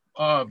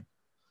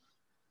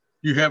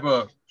 You have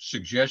a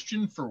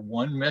suggestion for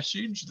one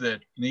message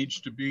that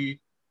needs to be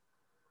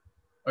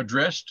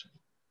addressed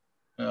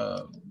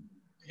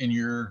in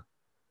your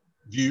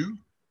view?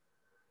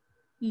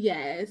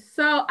 Yes.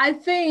 So I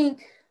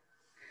think,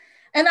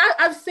 and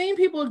I've seen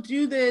people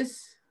do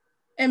this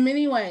in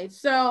many ways.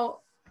 So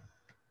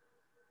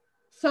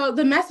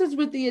the message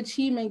with the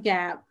achievement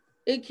gap,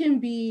 it can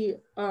be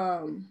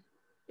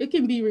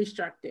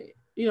reconstructed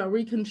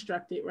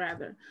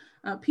rather.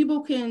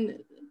 People can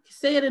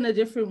say it in a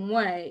different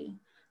way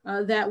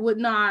that would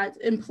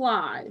not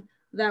imply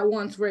that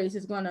one's race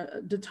is going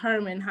to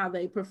determine how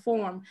they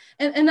perform.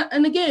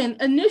 And again,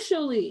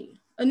 initially,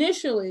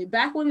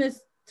 back when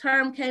this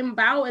term came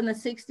about in the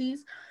 60s,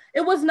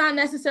 it was not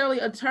necessarily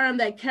a term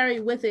that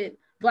carried with it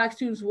Black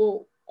students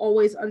will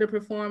always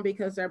underperform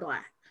because they're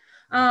Black.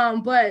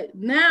 But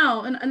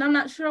now, and I'm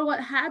not sure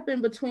what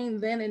happened between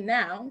then and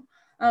now,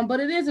 but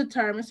it is a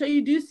term. And so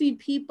you do see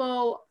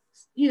people,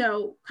 you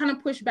know, kind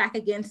of push back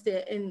against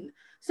it. And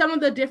some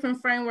of the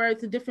different frameworks,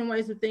 the different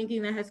ways of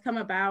thinking that has come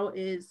about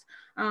is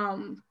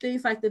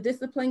things like the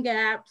discipline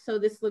gap. So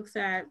this looks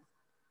at,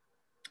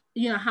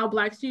 you know, how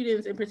Black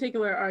students in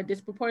particular are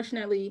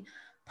disproportionately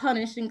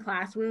punished in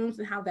classrooms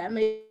and how that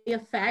may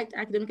affect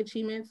academic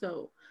achievement.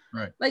 So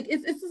right. Like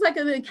it's just like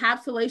an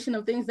encapsulation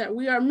of things that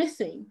we are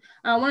missing.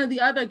 One of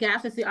the other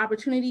gaps is the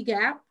opportunity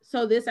gap.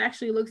 So this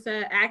actually looks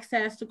at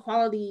access to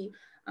quality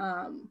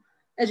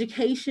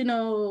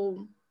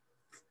educational,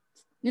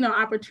 you know,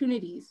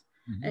 opportunities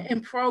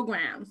and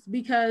programs.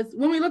 Because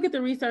when we look at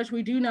the research,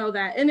 we do know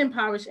that in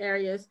impoverished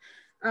areas,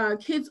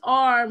 kids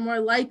are more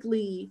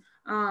likely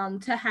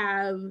to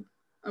have,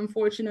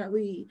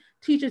 unfortunately,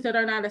 teachers that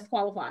are not as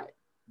qualified.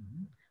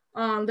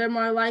 They're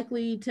more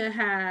likely to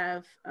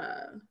have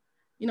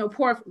you know,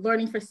 poor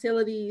learning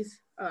facilities,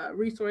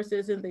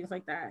 resources, and things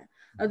like that.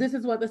 This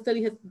is what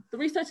the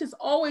research has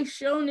always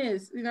shown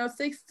is, you know,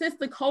 since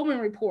the Coleman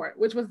report,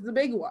 which was the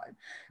big one,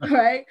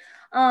 right?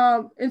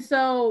 And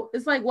so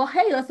it's like, well,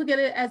 hey, let's look at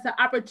it as an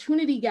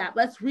opportunity gap.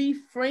 Let's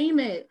reframe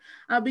it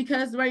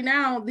because right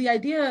now the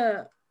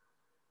idea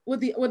with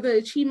the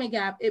achievement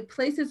gap, it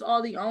places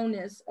all the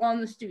onus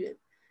on the student.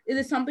 It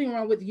is something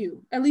wrong with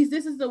you. At least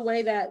this is the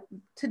way that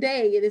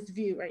today it is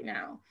viewed right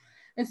now.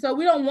 And so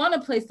we don't want to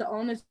place the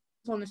onus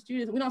on the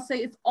students. We don't say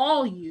it's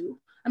all you.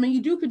 I mean,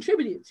 you do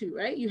contribute it to,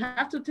 right? You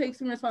have to take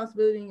some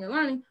responsibility in your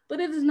learning, but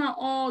it is not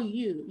all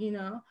you, you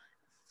know?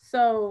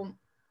 So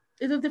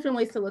there's different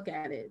ways to look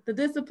at it. The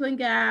discipline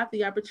gap,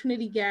 the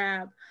opportunity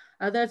gap.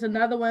 There's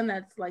another one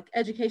that's like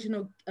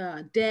educational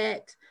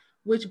debt,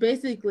 which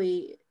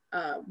basically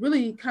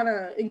really kind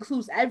of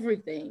includes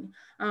everything.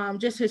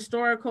 Just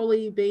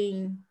historically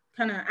being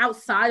kind of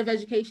outside of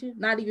education,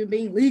 not even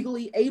being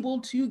legally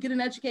able to get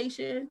an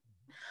education.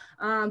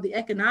 The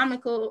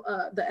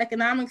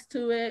economics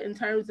to it in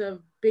terms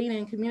of being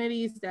in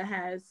communities that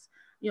has,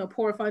 you know,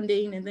 poor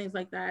funding and things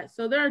like that.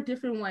 So there are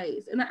different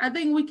ways. And I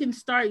think we can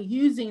start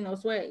using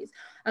those ways.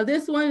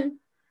 This one,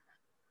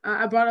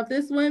 I brought up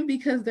this one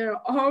because there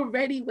are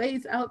already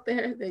ways out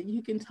there that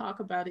you can talk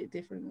about it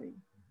differently.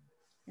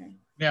 Okay.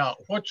 Now,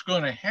 what's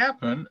going to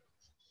happen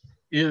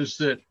is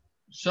that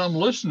some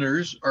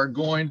listeners are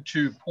going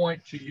to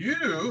point to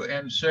you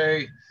and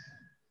say,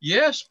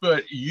 yes,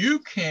 but you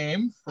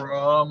came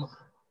from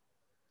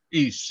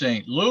East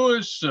St.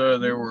 Louis.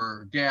 There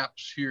were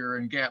gaps here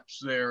and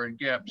gaps there and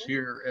gaps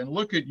here. And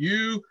look at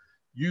you.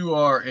 You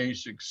are a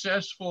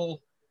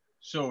successful.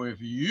 So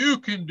if you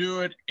can do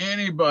it,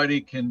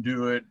 anybody can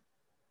do it.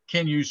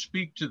 Can you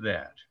speak to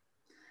that?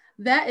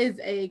 That is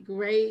a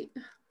great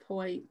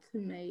point to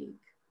make.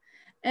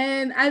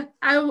 And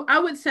I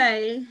would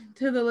say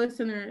to the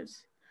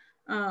listeners,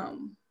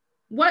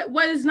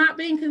 what is not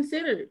being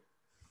considered?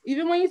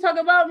 Even when you talk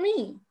about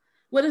me,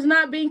 what is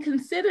not being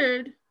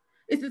considered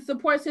is the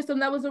support system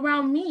that was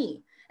around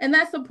me. And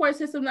that support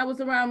system that was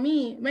around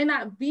me may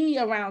not be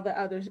around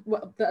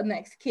the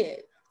next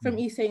kid from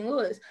East St.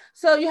 Louis.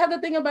 So you have to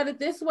think about it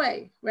this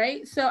way,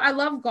 right? So I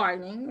love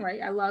gardening,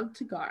 right? I love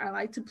to garden. I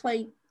like to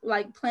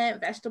plant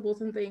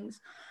vegetables and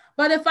things.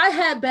 But if I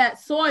had bad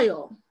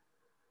soil,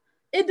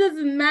 it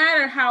doesn't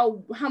matter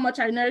how much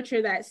I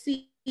nurture that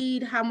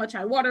seed, how much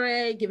I water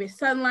it, give it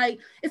sunlight,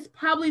 it's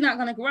probably not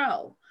going to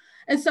grow.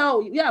 And so,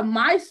 yeah,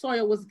 my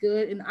soil was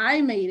good and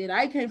I made it.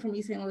 I came from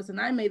East St. Louis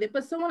and I made it,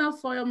 but someone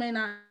else's soil may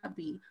not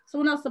be.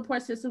 Someone else's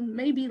support system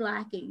may be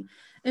lacking.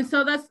 And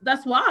so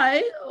that's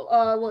why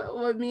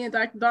what me and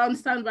Dr.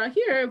 Dawn's talking about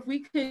here, if we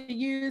could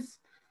use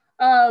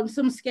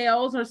some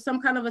scales or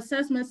some kind of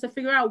assessments to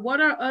figure out what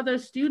are other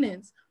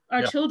students,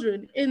 our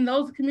children in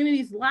those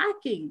communities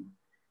lacking,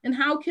 and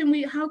how can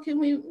we help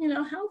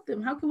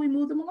them? How can we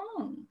move them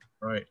along?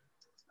 Right.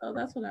 So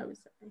that's what I would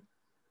say.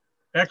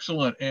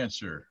 Excellent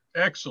answer.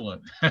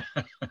 Excellent.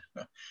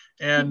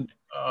 And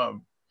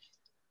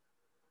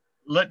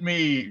let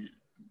me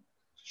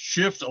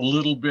shift a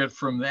little bit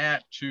from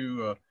that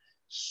to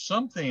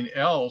something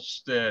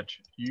else that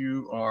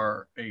you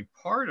are a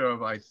part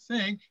of, I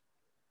think,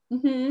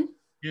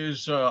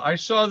 is I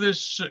saw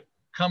this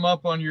come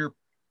up on your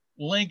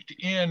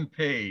LinkedIn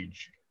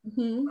page.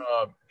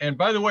 And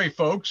by the way,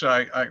 folks,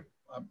 I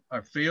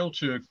failed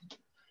to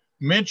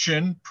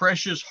mention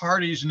Precious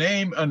Hardy's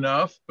name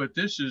enough, but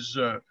this is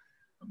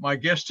my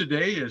guest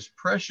today is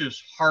Precious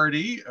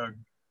Hardy,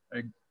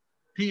 a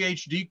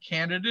PhD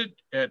candidate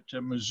at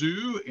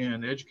Mizzou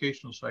in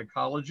educational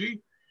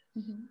psychology.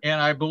 And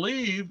I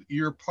believe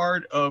you're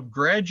part of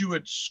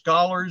Graduate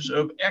Scholars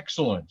of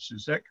Excellence.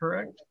 Is that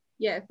correct?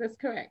 Yes, that's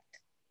correct.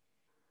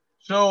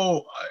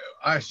 So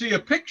I see a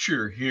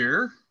picture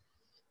here,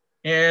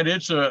 and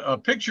it's a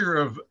picture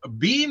of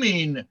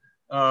beaming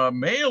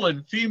male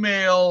and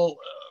female,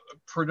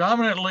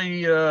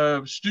 predominantly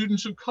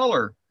students of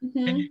color.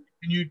 Can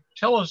you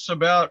tell us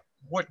about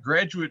what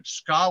Graduate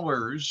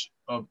Scholars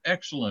of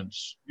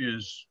Excellence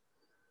is?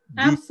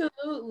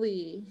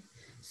 Absolutely.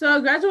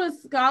 So Graduate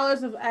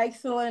Scholars of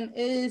Excellence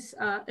is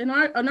an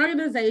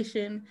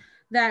organization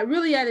that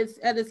really at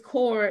its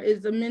core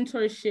is a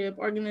mentorship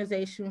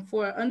organization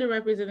for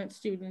underrepresented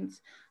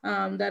students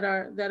that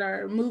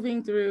are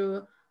moving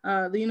through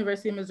the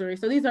University of Missouri.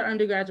 So these are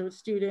undergraduate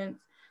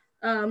students.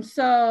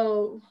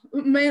 So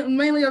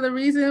mainly the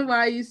reason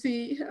why you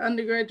see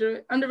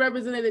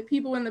underrepresented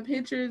people in the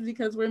pictures,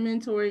 because we're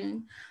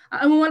mentoring.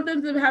 And we want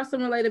them to have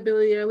some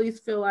relatability, or at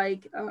least feel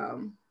like,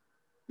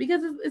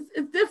 because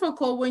it's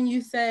difficult when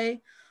you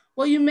say,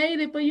 well, you made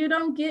it, but you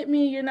don't get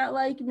me, you're not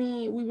like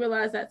me. We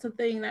realize that's a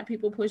thing that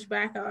people push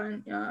back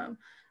on.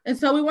 And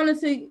so we wanted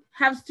to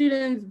have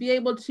students be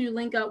able to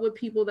link up with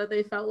people that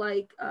they felt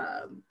like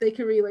they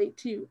could relate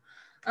to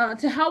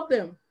help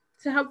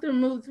them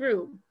move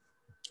through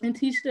and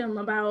teach them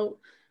about,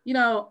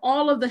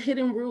 all of the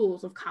hidden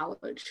rules of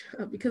college,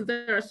 because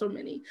there are so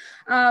many,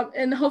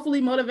 and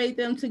hopefully motivate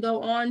them to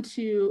go on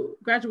to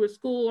graduate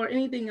school or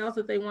anything else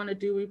that they want to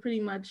do. We pretty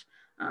much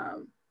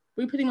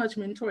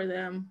mentor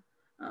them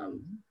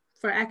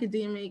for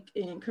academic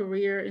and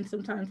career, and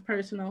sometimes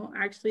personal,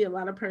 actually a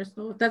lot of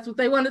personal. If that's what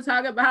they want to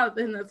talk about,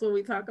 then that's what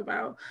we talk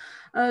about.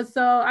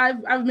 So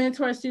I've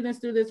mentored students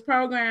through this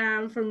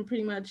program from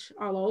pretty much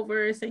all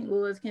over St.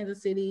 Louis,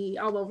 Kansas City,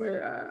 all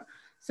over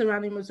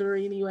surrounding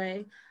Missouri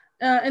anyway.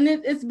 And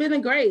it's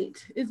been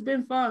it's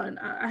been fun.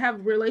 I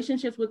have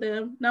relationships with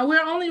them. Now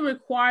we're only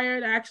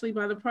required actually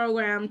by the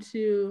program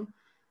to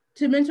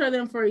mentor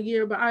them for a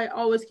year, but I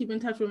always keep in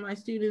touch with my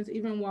students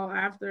even while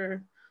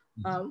after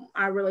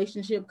our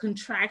relationship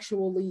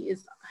contractually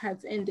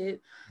has ended.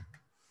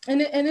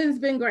 And it has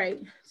been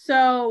great.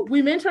 So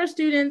we mentor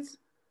students,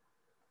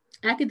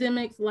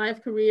 academics,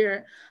 life,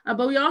 career,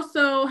 but we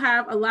also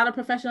have a lot of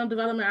professional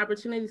development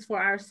opportunities for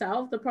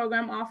ourselves the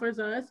program offers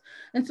us.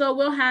 And so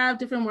we'll have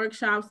different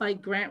workshops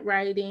like grant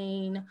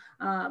writing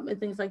and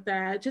things like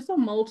that, just a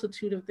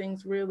multitude of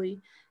things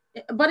really.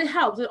 But it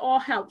helps, it all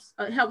helps.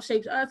 It helps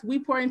shape us. We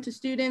pour into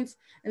students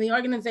and the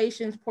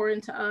organizations pour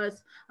into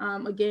us.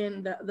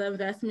 Again, the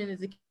investment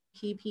is a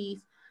key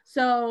piece.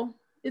 So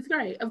it's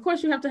great. Of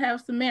course, you have to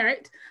have some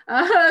merit.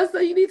 So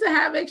you need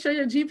to make sure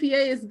your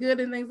GPA is good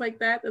and things like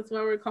that. That's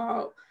why we're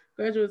called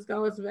Graduate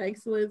Scholars of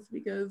Excellence,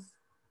 because,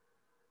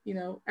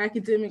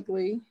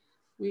 academically,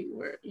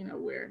 we're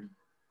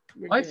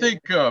I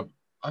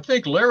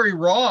think Larry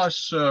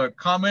Ross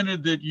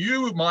commented that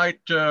you might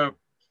have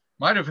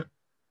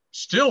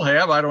still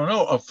have, I don't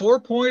know, a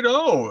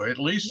 4.0 at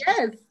least.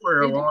 Yes,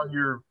 somewhere along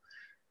your.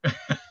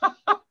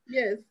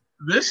 Yes.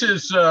 This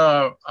is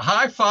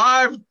high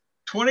five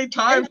 20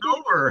 times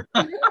over.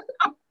 Thank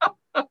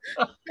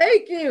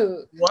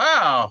you.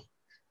 Wow.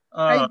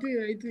 I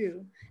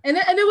do. And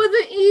it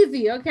wasn't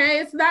easy, okay?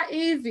 It's not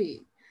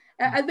easy.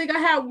 I think I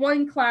had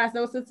one class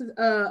that was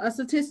a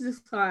statistics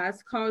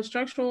class called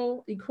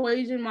Structural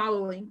Equation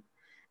Modeling.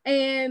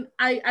 And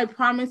I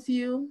promise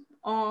you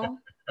all,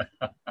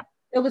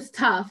 it was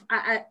tough.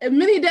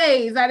 Many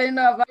days I didn't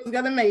know if I was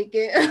gonna make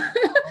it.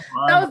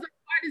 That was the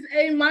hardest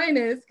A-,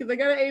 because I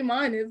got an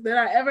A- that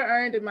I ever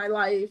earned in my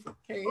life.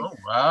 Okay. Oh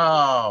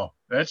wow,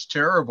 that's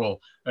terrible.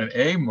 An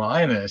A-.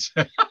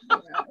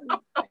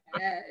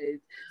 Yeah.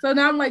 So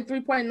now I'm like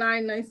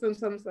 3.99, some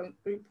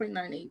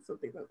 3.98,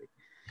 something like that.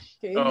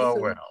 Okay.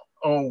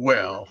 Oh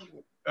well.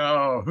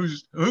 Oh,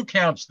 who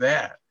counts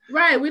that?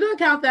 Right. We don't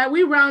count that.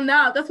 We round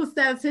out. That's what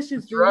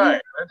statisticians do.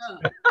 Right.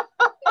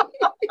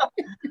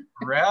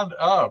 Round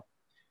up.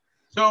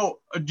 So,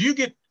 did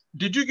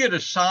you get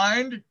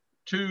assigned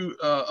to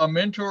a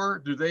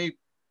mentor?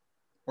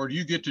 Or do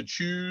you get to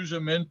choose a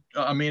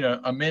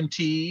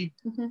mentee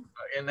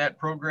in that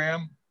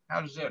program?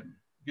 How does that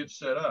get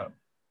set up?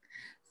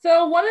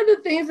 So one of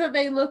the things that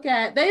they look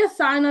at, they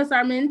assign us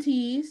our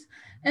mentees,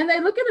 and they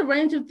look at a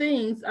range of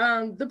things.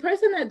 The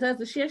person that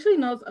does it, she actually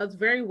knows us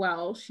very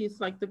well.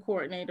 She's like the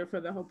coordinator for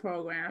the whole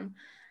program.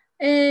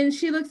 And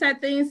she looks at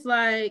things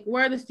like,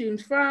 where are the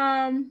students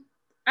from?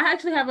 I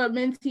actually have a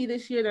mentee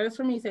this year that is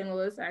from East St.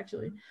 Louis,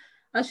 actually.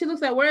 She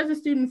looks at, where is the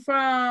student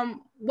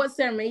from? What's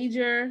their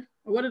major?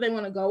 Or what do they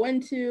want to go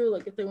into?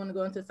 Like if they want to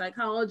go into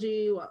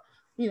psychology, well,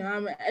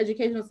 I'm an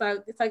educational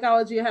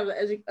psychology. I have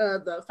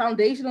the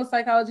foundational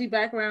psychology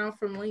background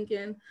from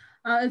Lincoln.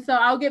 And so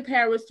I'll get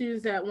paired with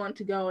students that want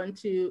to go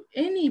into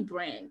any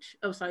branch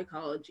of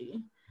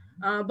psychology.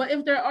 But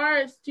if there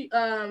are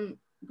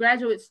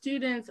graduate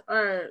students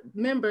or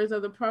members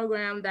of the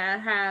program that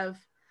have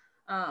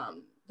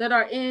that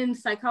are in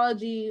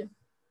psychology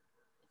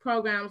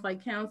programs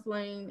like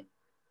counseling,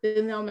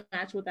 then they'll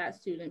match with that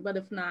student. But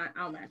if not,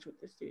 I'll match with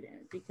the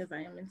student because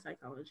I am in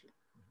psychology.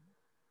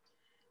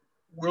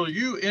 Will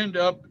you end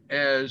up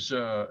as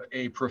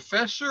a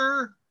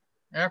professor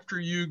after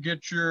you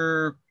get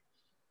your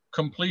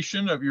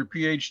completion of your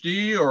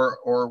PhD,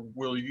 or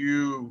will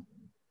you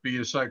be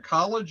a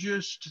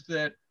psychologist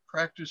that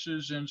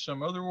practices in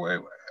some other way?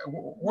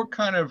 What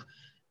kind of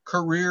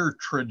career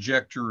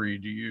trajectory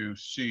do you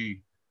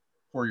see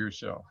for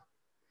yourself?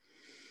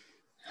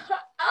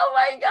 Oh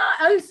my God,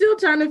 I'm still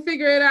trying to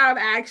figure it out,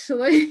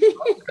 actually.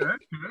 Okay.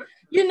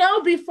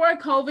 Before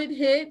COVID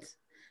hit,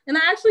 and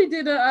I actually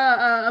did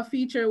a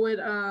feature with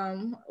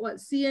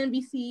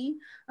CNBC.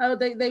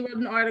 They wrote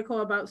an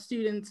article about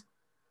students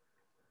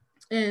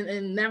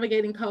and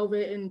navigating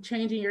COVID and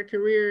changing your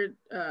career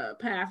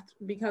path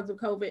because of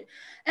COVID.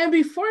 And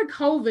before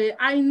COVID,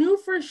 I knew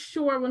for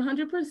sure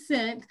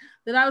 100%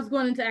 that I was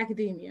going into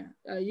academia.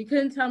 You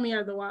couldn't tell me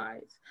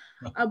otherwise.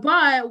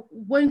 But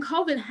when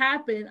COVID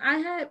happened, I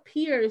had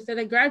peers that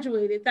had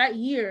graduated that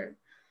year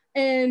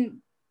and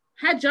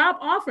had job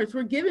offers,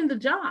 were given the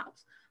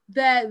jobs,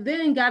 that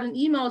then got an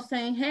email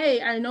saying,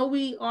 hey, I know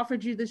we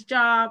offered you this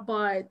job,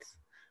 but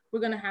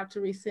we're going to have to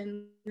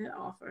rescind that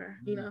offer,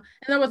 And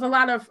there was a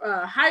lot of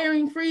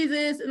hiring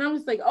freezes. And I'm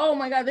just like, oh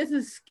my God, this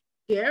is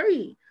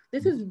scary.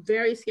 This is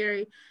very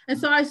scary. And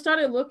so I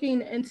started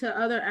looking into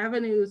other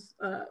avenues,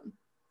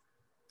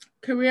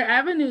 career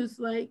avenues,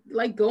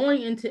 like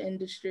going into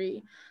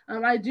industry.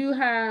 I do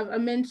have a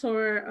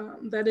mentor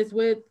that is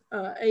with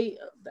a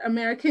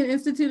American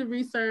Institute of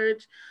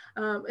Research.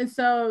 And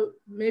so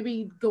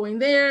maybe going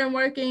there and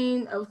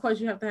working, of course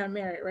you have to have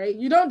merit, right?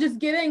 You don't just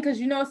get in because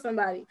you know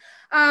somebody,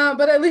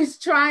 but at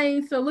least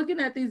trying. So looking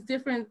at these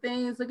different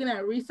things, looking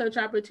at research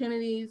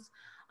opportunities.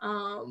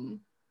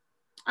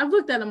 I've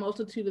looked at a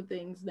multitude of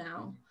things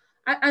now.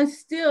 I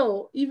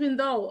still, even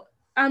though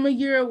I'm a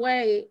year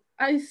away,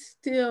 I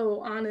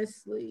still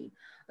honestly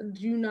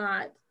do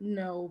not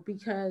know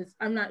because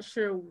I'm not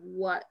sure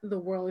what the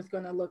world is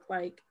going to look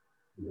like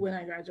when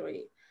I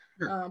graduate.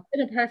 Sure.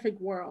 In a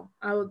perfect world,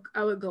 I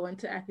would go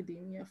into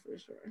academia for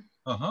sure.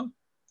 Uh-huh.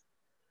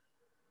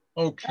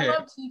 Okay. I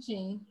love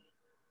teaching.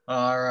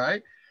 All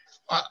right.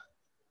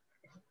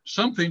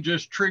 Something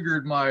just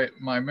triggered my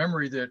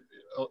memory that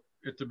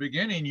at the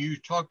beginning you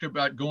talked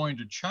about going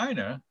to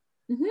China,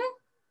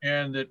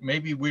 and that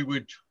maybe we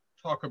would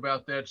talk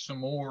about that some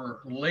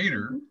more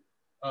later.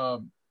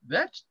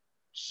 That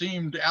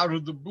seemed out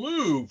of the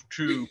blue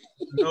to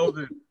know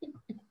that,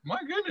 my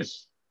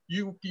goodness,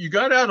 you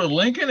got out of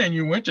Lincoln and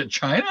you went to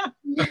China?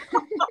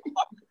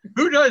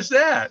 Who does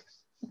that?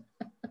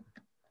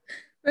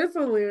 That's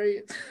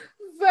hilarious.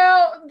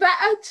 So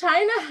that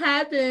China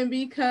happened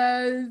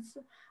because,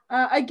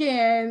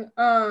 again,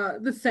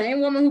 the same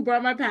woman who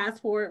brought my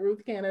passport,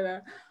 Ruth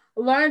Canada,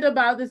 learned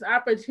about this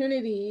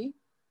opportunity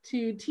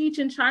to teach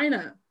in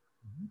China.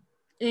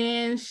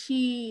 And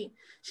she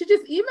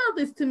just emailed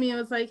this to me and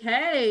was like,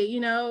 hey,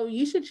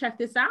 you should check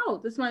this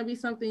out. This might be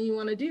something you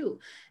want to do.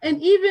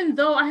 And even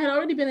though I had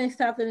already been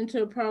accepted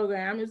into a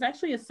program, it was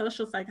actually a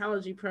social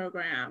psychology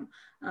program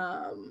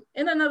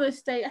in another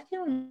state. I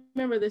can't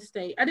remember the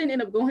state. I didn't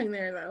end up going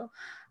there though.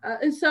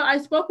 And so I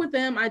spoke with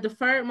them. I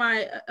deferred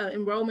my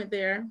enrollment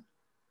there.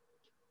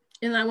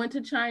 And I went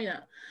to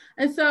China.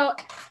 And so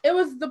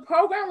the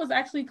program was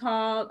actually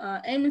called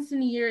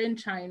Amundsen Year in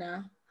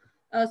China.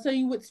 So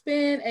you would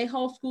spend a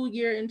whole school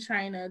year in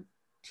China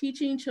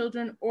teaching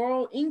children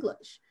oral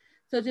English.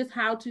 So just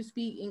how to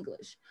speak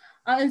English.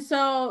 And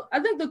so I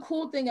think the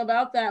cool thing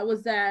about that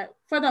was that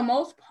for the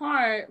most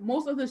part,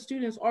 most of the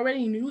students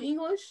already knew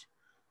English.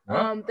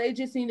 Wow. They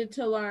just needed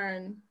to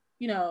learn,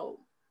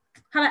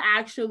 how to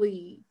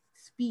actually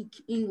speak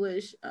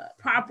English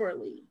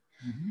properly.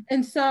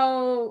 And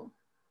so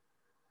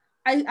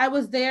I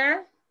was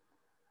there.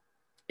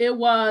 It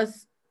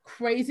was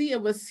crazy.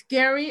 It was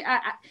scary.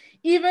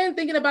 Even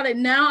thinking about it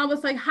now, I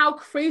was like, how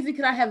crazy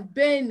could I have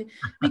been?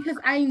 Because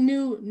I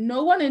knew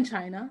no one in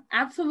China,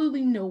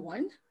 absolutely no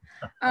one.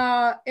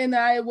 And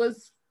I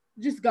was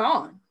just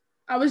gone.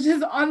 I was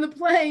just on the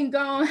plane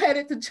going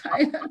headed to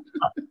China.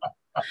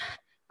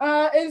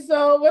 And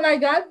so when I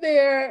got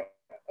there,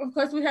 of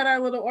course, we had our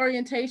little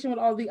orientation with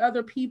all the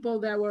other people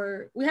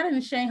we had it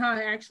in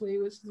Shanghai, actually,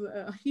 which is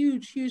a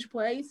huge, huge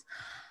place.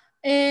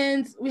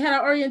 And we had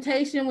our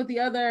orientation with the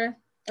other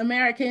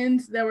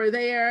Americans that were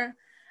there.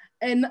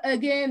 And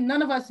again,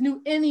 none of us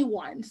knew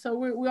anyone. So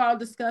we all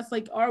discussed,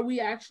 like, are we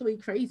actually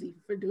crazy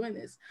for doing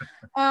this?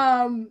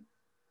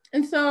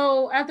 And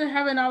so after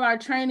having all our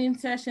training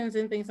sessions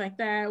and things like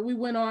that, we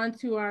went on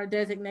to our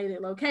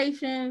designated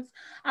locations.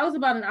 I was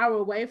about an hour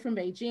away from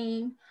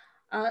Beijing.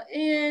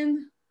 And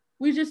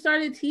we just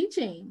started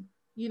teaching,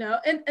 you know,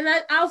 and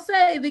I'll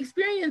say the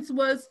experience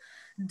was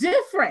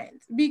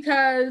different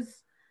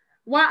because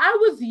while I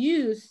was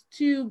used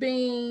to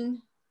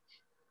being,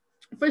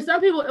 for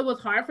some people, it was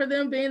hard for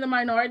them being the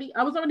minority.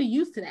 I was already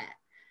used to that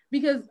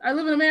because I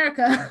live in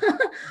America.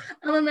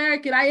 I'm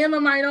American. I am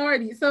a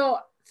minority. So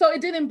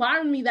it didn't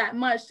bother me that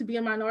much to be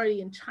a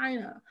minority in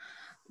China.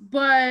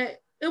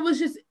 But it was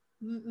just,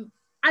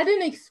 I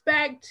didn't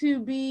expect to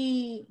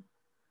be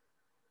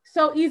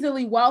so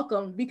easily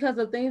welcomed because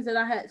of things that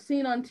I had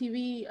seen on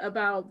TV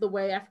about the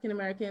way African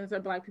Americans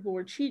or Black people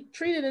were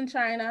treated in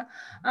China.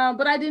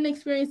 But I didn't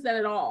experience that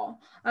at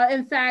all.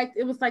 In fact,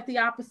 it was like the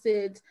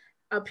opposite.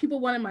 People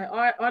wanted my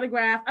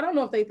autograph. I don't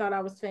know if they thought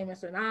I was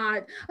famous or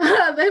not.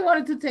 They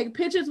wanted to take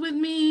pictures with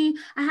me.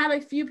 I had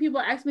a few people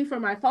ask me for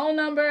my phone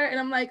number, and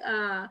I'm like,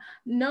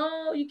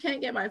 no, you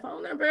can't get my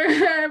phone number,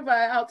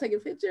 but I'll take a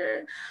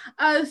picture.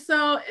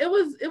 So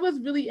it was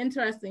really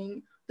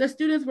interesting. The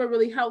students were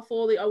really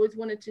helpful. They always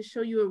wanted to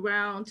show you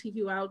around, take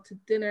you out to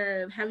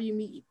dinner, and have you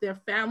meet their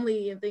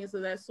family and things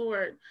of that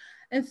sort.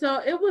 And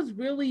so it was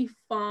really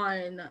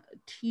fun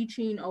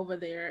teaching over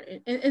there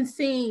and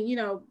seeing, you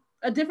know,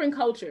 a different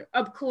culture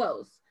up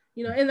close,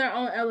 you know, in their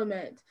own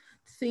element,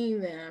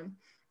 seeing them.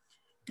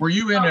 Were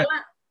you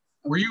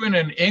in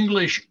an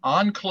English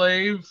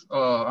enclave?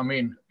 I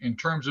mean, in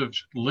terms of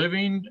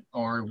living,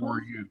 or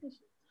were you?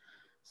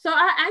 So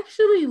I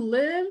actually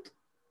lived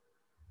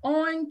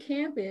on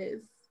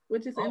campus,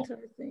 which is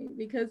interesting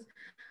because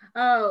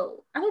I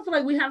don't feel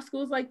like we have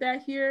schools like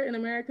that here in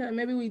America.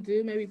 Maybe we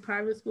do, maybe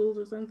private schools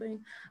or something.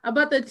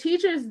 But the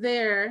teachers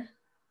there,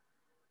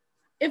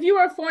 if you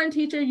were a foreign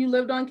teacher, you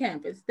lived on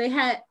campus. They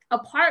had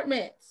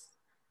apartments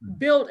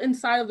built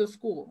inside of the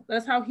school.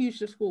 That's how huge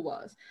the school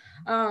was.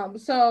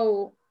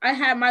 So I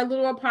had my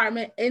little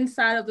apartment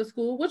inside of the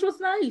school, which was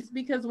nice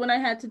because when I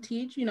had to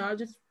teach, you know, I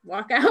just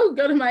walk out,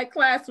 go to my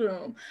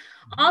classroom.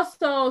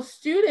 Also,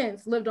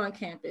 students lived on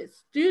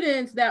campus.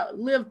 Students that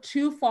lived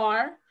too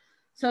far,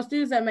 so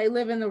students that may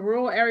live in the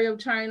rural area of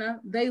China,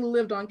 they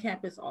lived on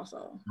campus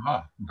also.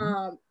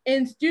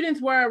 And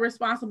students were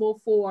responsible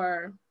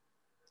for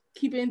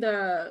keeping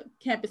the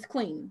campus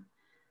clean.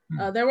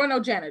 There were no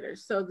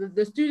janitors. So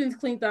the students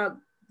cleaned up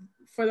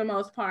for the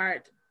most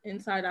part,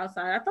 inside,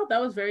 outside. I thought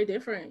that was very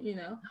different, you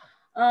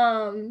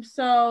know?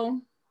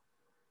 So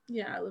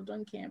yeah, I lived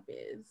on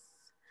campus.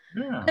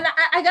 Yeah. And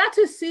I got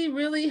to see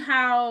really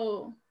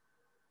how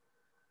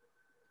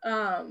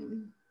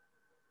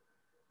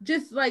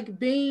just like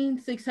being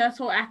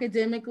successful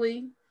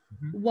academically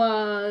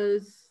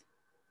was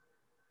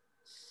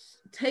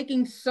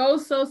taking so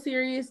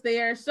serious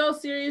there, so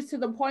serious to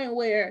the point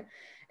where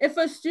if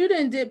a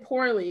student did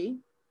poorly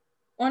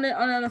on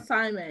an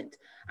assignment,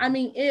 I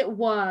mean, it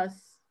was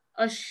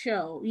a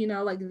show, you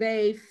know, like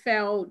they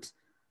felt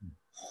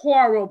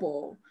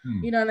horrible,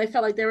 you know, and they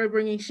felt like they were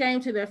bringing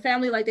shame to their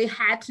family, like they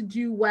had to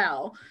do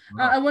well.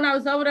 And when I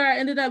was over there, I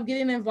ended up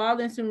getting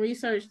involved in some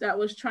research that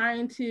was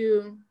trying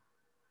to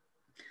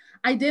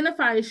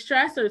identify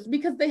stressors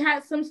because they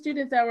had some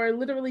students that were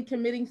literally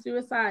committing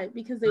suicide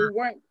because they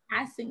weren't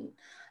passing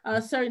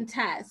certain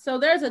tests. So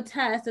there's a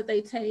test that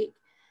they take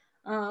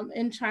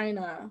in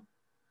China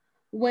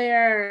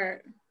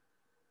where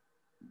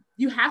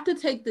you have to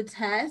take the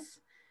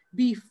test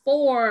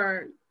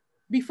before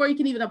you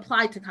can even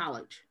apply to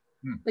college.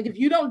 Like if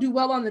you don't do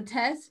well on the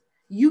test,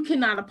 you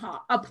cannot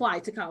apply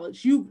to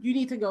college. You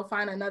need to go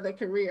find another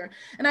career.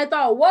 And I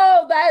thought,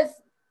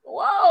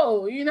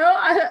 whoa, you know,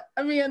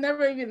 I mean, I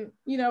never even,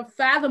 you know,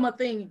 fathom a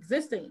thing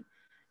existing,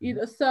 you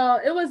know, so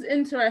it was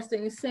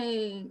interesting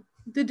seeing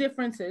the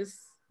differences,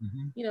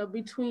 you know,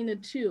 between the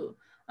two.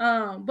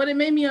 But it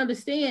made me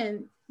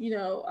understand, you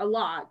know, a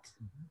lot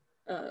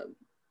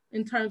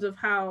in terms of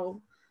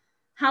how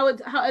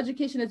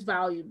education is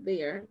valued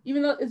there.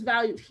 Even though it's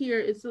valued here,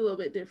 it's a little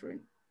bit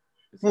different.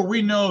 Well,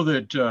 we know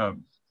that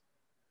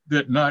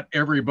that not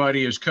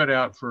everybody is cut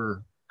out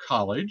for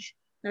college.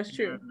 That's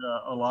true. And,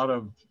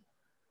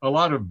 a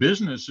lot of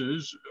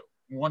businesses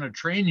want to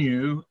train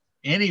you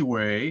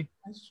anyway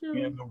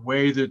in the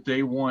way that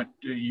they want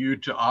you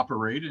to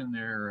operate in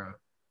their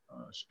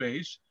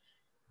space.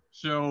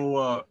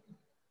 So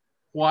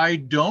why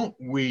don't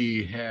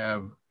we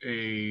have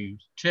a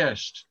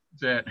test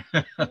that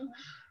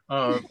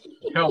uh,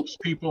 helps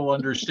people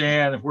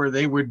understand where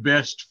they would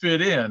best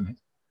fit in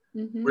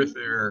with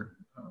their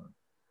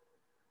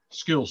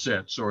skill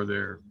sets or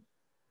their.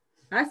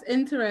 That's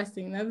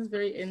interesting. That is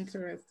very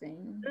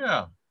interesting.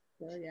 Yeah.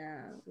 So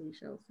yeah, we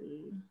shall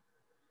see.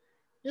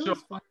 It So,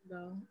 was fun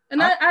though.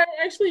 And I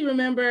actually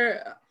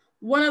remember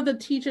one of the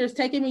teachers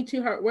taking me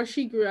to her where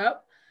she grew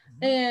up,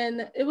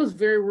 and it was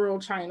very rural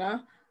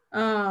China.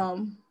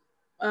 And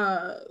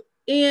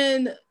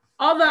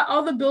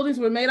all the buildings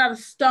were made out of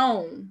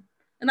stone.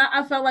 And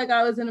I felt like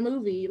I was in a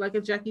movie, like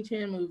a Jackie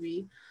Chan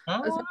movie.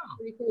 oh, That's wow.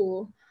 pretty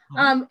cool.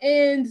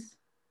 And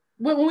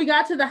when we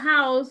got to the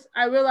house,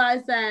 I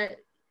realized that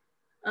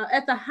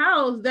at the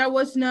house there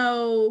was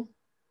no,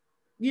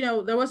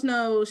 there was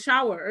no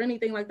shower or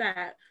anything like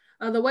that.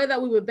 The way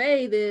that we would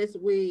bathe is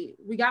we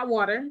got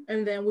water,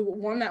 and then we would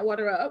warm that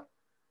water up,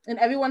 and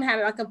everyone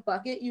had like a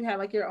bucket. You had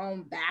like your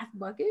own bath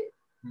bucket,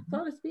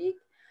 so to speak.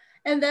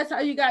 And that's how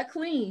you got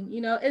clean,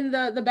 and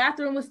the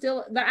bathroom was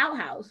still the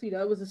outhouse,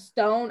 it was a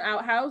stone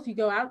outhouse. You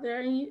go out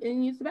there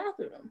and use the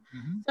bathroom.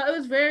 So it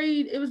was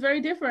very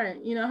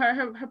different.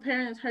 Her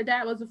parents, her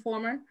dad was a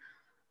farmer.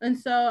 And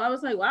so I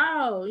was like,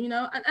 wow,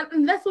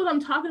 and that's what I'm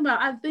talking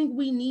about. I think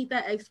we need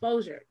that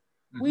exposure.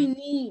 We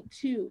need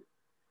to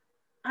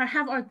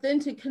have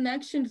authentic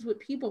connections with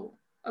people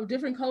of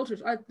different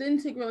cultures,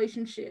 authentic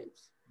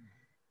relationships,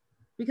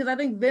 because I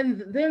think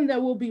then there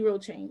will be real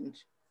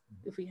change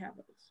if we have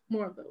those,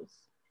 more of those.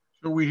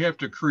 So we have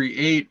to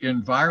create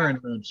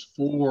environments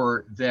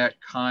for that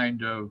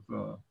kind of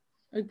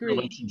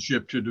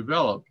relationship to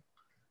develop,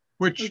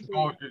 which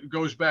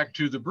goes back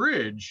to the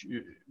bridge.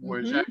 It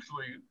was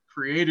actually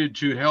created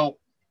to help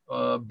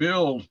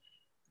build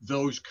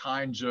those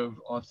kinds of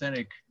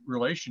authentic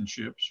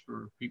relationships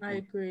for people to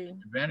take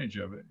advantage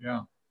of it.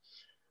 Yeah.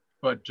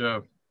 But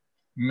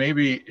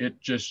maybe it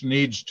just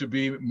needs to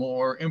be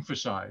more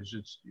emphasized.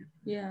 It's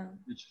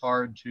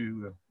hard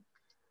to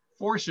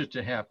force it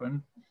to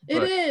happen.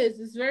 It is.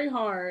 It's very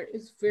hard.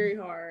 It's very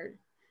hard.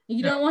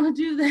 You don't want to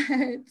do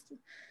that.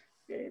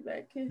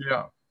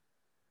 Yeah.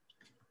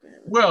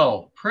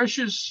 Well,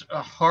 Precious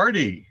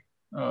Hardy,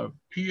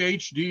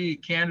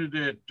 PhD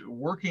candidate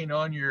working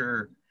on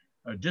your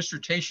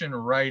dissertation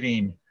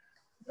writing,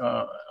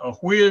 a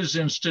whiz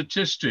in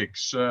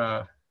statistics.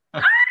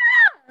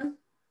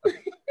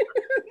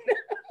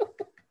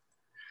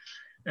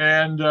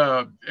 And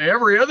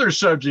every other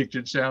subject,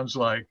 it sounds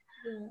like.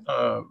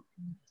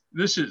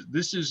 This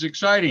is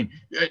exciting.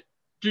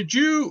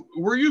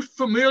 Were you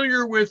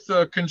familiar with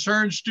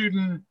Concerned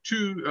Student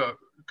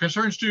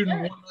 1950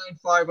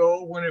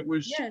 when it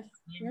was? Yes,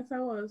 I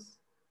was.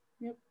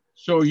 Yep.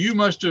 So you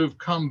must have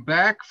come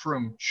back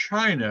from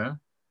China.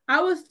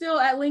 I was still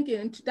at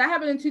Lincoln. That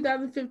happened in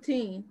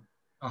 2015.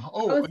 I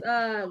was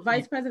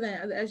vice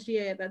president of the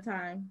SGA at that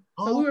time.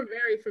 So we were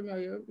very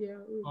familiar. Yeah,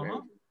 we were very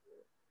familiar.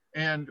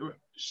 And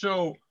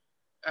so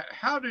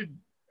how did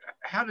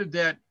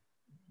that,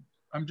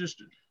 I'm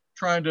just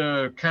trying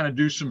to kind of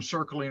do some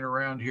circling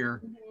around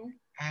here.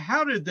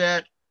 How did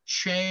that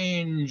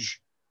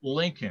change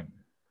Lincoln?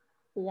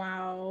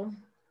 Wow,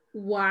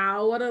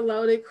 what a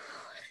loaded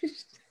question.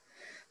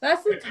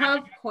 That's a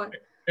tough question.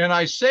 And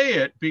I say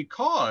it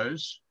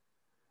because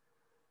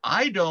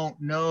I don't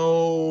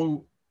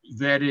know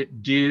that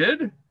it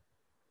did,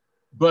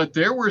 but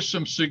there were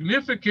some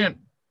significant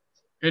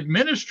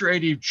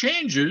administrative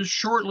changes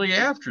shortly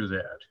after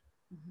that.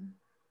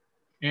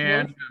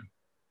 And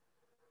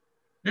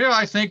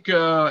I think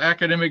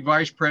academic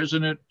vice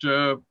president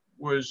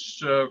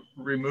was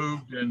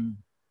removed, and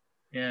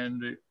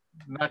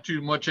not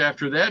too much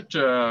after that,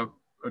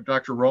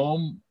 Dr.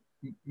 Rome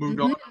moved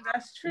on.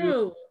 That's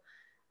true.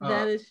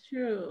 That is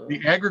true.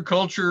 The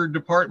agriculture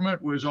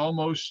department was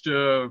almost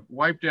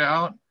wiped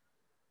out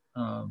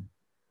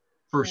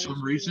for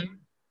some reason.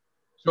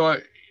 So,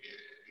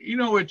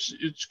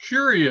 it's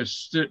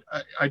curious that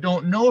I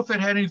don't know if it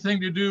had anything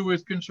to do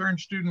with Concerned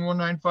Student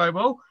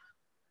 1950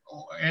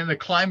 and the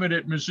climate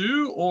at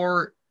Mizzou,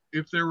 or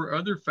if there were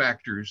other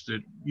factors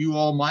that you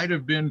all might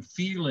have been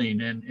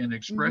feeling and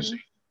expressing.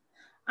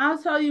 I'll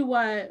tell you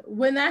what,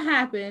 when that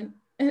happened,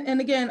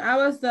 and again, I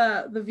was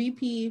the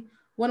VP.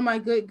 One of my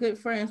good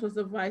friends was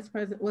the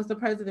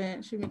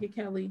president, Shamika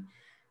Kelly.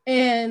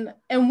 And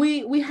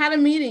we had a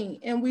meeting,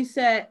 and we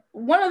said,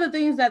 one of the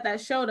things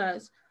that showed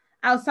us,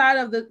 outside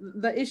of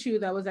the issue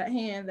that was at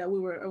hand that we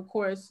were, of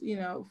course,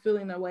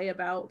 feeling our way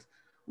about,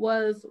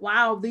 was,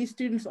 wow, these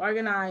students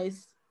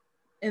organized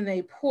and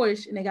they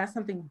pushed and they got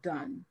something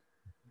done.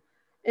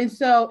 And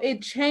so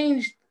it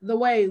changed the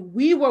way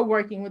we were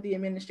working with the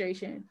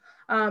administration,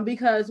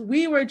 because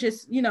we were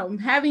just,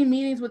 having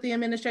meetings with the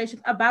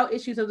administration about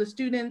issues of the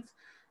students,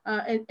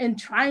 and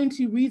trying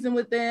to reason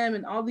with them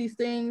and all these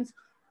things.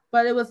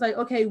 But it was like,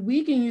 okay,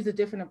 we can use a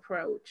different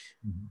approach.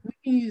 We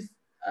can use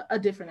a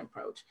different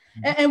approach.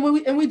 And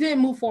we did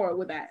move forward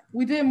with that.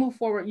 We did move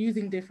forward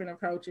using different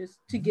approaches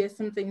to get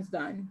some things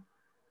done.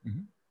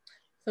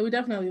 So we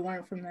definitely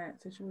learned from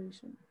that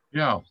situation.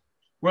 Yeah.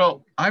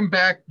 Well, I'm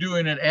back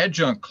doing an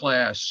adjunct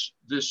class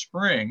this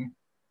spring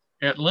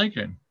at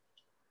Lincoln.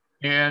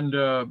 And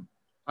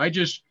I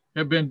just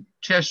have been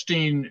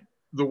testing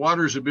the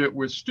waters a bit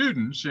with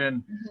students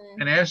and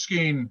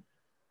asking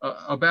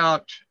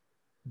about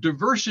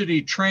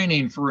diversity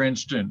training, for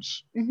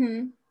instance,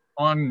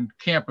 on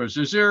campus.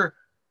 Do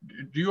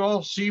you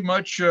all see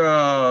much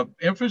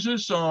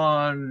emphasis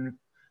on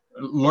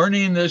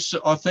learning this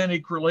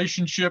authentic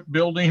relationship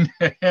building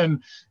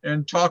and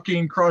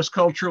talking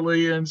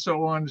cross-culturally and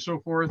so on and so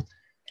forth?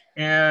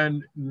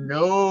 And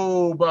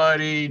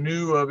nobody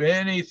knew of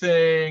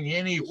anything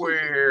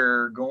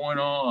anywhere going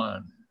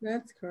on.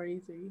 That's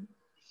crazy.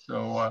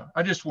 So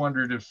I just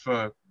wondered if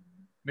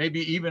maybe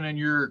even in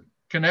your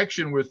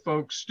connection with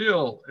folks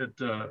still at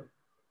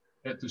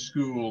the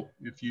school,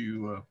 if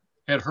you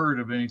had heard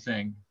of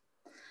anything.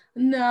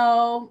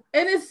 No,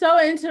 and it's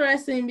so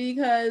interesting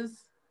because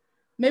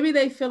maybe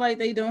they feel like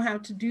they don't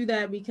have to do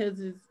that because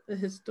it's a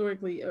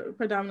historically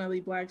predominantly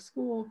Black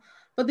school.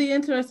 But the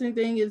interesting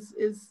thing is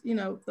you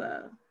know,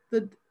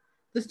 the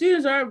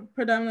students are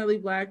predominantly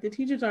Black, the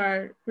teachers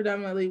are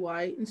predominantly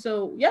white, and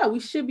so yeah,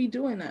 we should be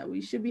doing that.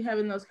 We should be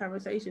having those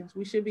conversations.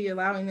 We should be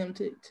allowing them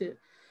to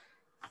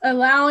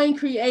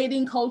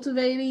creating,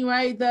 cultivating,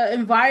 right, the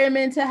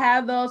environment to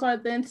have those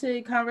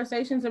authentic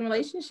conversations and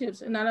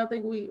relationships. And I don't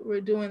think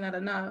we're doing that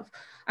enough.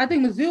 I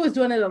think Mizzou is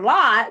doing it a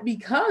lot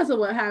because of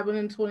what happened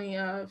in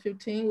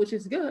 2015, which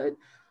is good.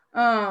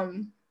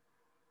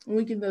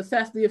 We can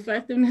assess the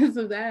effectiveness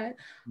of that.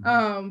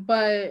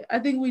 But I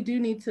think we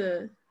need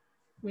to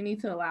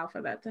allow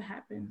for that to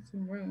happen,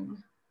 some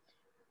room.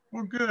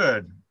 Well,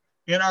 good.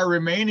 In our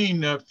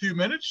remaining few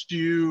minutes, do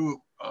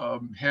you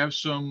have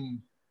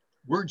some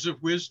words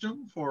of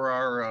wisdom for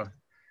our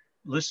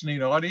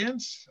listening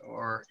audience,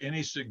 or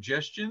any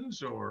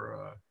suggestions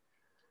or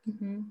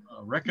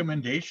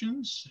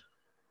recommendations?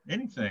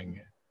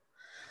 Anything?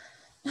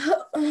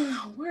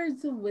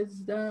 Words of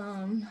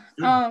wisdom.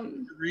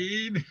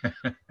 Read.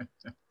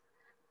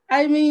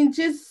 I mean,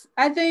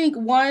 I think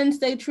one,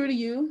 stay true to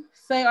you,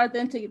 stay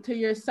authentic to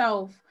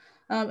yourself.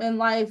 In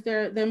life,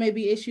 there may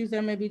be issues,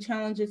 there may be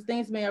challenges,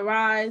 things may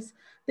arise,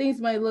 things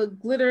may look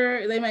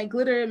glitter, they may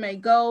glitter, it may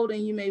gold,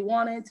 and you may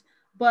want it,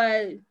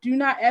 but do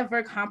not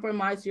ever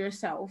compromise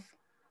yourself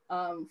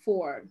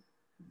for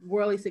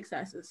worldly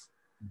successes.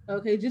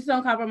 Okay, just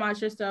don't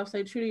compromise yourself,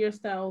 stay true to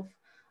yourself,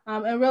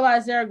 and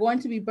realize there are going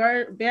to be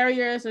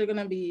barriers, there are going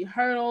to be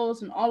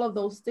hurdles and all of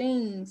those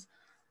things,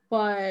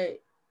 but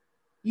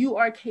you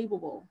are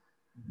capable.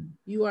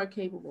 You are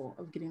capable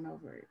of getting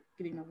over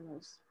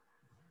those.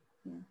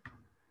 Yeah.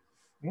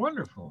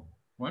 Wonderful,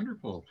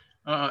 wonderful.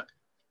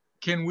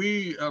 Can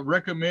we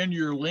recommend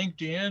your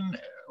LinkedIn,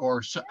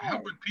 or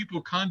how would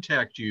people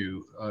contact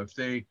you if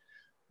they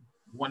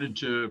wanted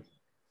to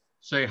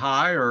say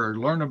hi or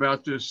learn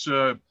about this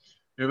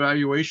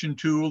evaluation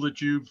tool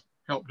that you've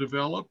helped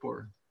develop?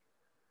 Or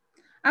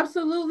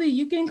absolutely,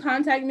 you can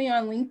contact me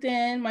on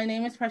LinkedIn. My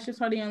name is Precious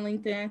Hardy on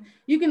LinkedIn.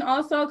 You can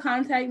also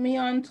contact me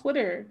on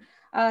Twitter.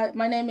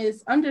 My name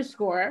is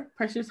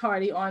 _Precious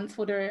Hardy on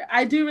Twitter.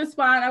 I do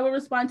respond. I will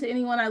respond to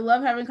anyone. I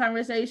love having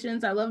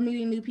conversations. I love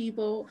meeting new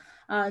people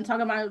and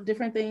talking about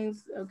different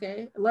things,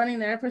 okay? Learning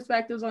their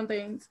perspectives on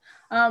things.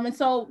 And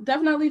so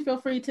definitely feel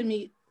free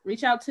to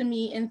reach out to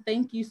me. And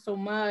thank you so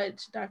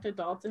much, Dr.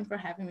 Dalton, for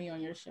having me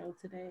on your show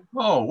today.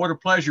 Oh, what a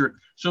pleasure.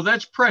 So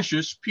that's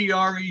Precious,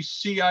 Precious,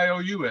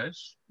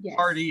 yes.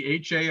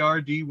 Hardy,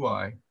 Hardy.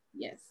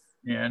 Yes.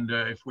 And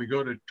if we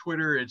go to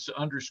Twitter, it's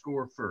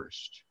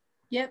 _first.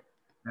 Yep.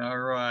 All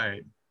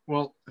right.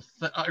 Well,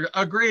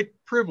 a great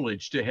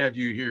privilege to have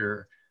you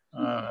here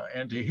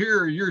and to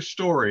hear your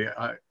story.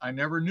 I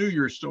never knew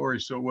your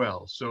story so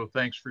well. So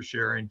thanks for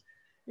sharing.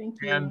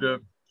 Thank you. And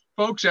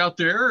folks out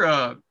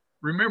there,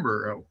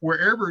 remember,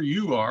 wherever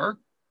you are,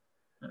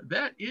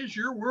 that is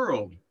your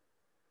world.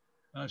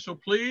 So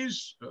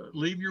please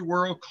leave your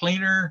world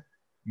cleaner,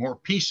 more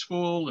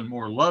peaceful, and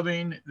more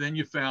loving than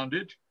you found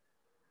it.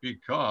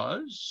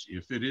 Because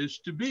if it is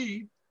to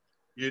be,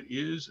 it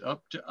is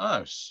up to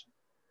us.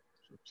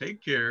 So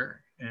take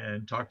care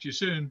and talk to you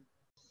soon.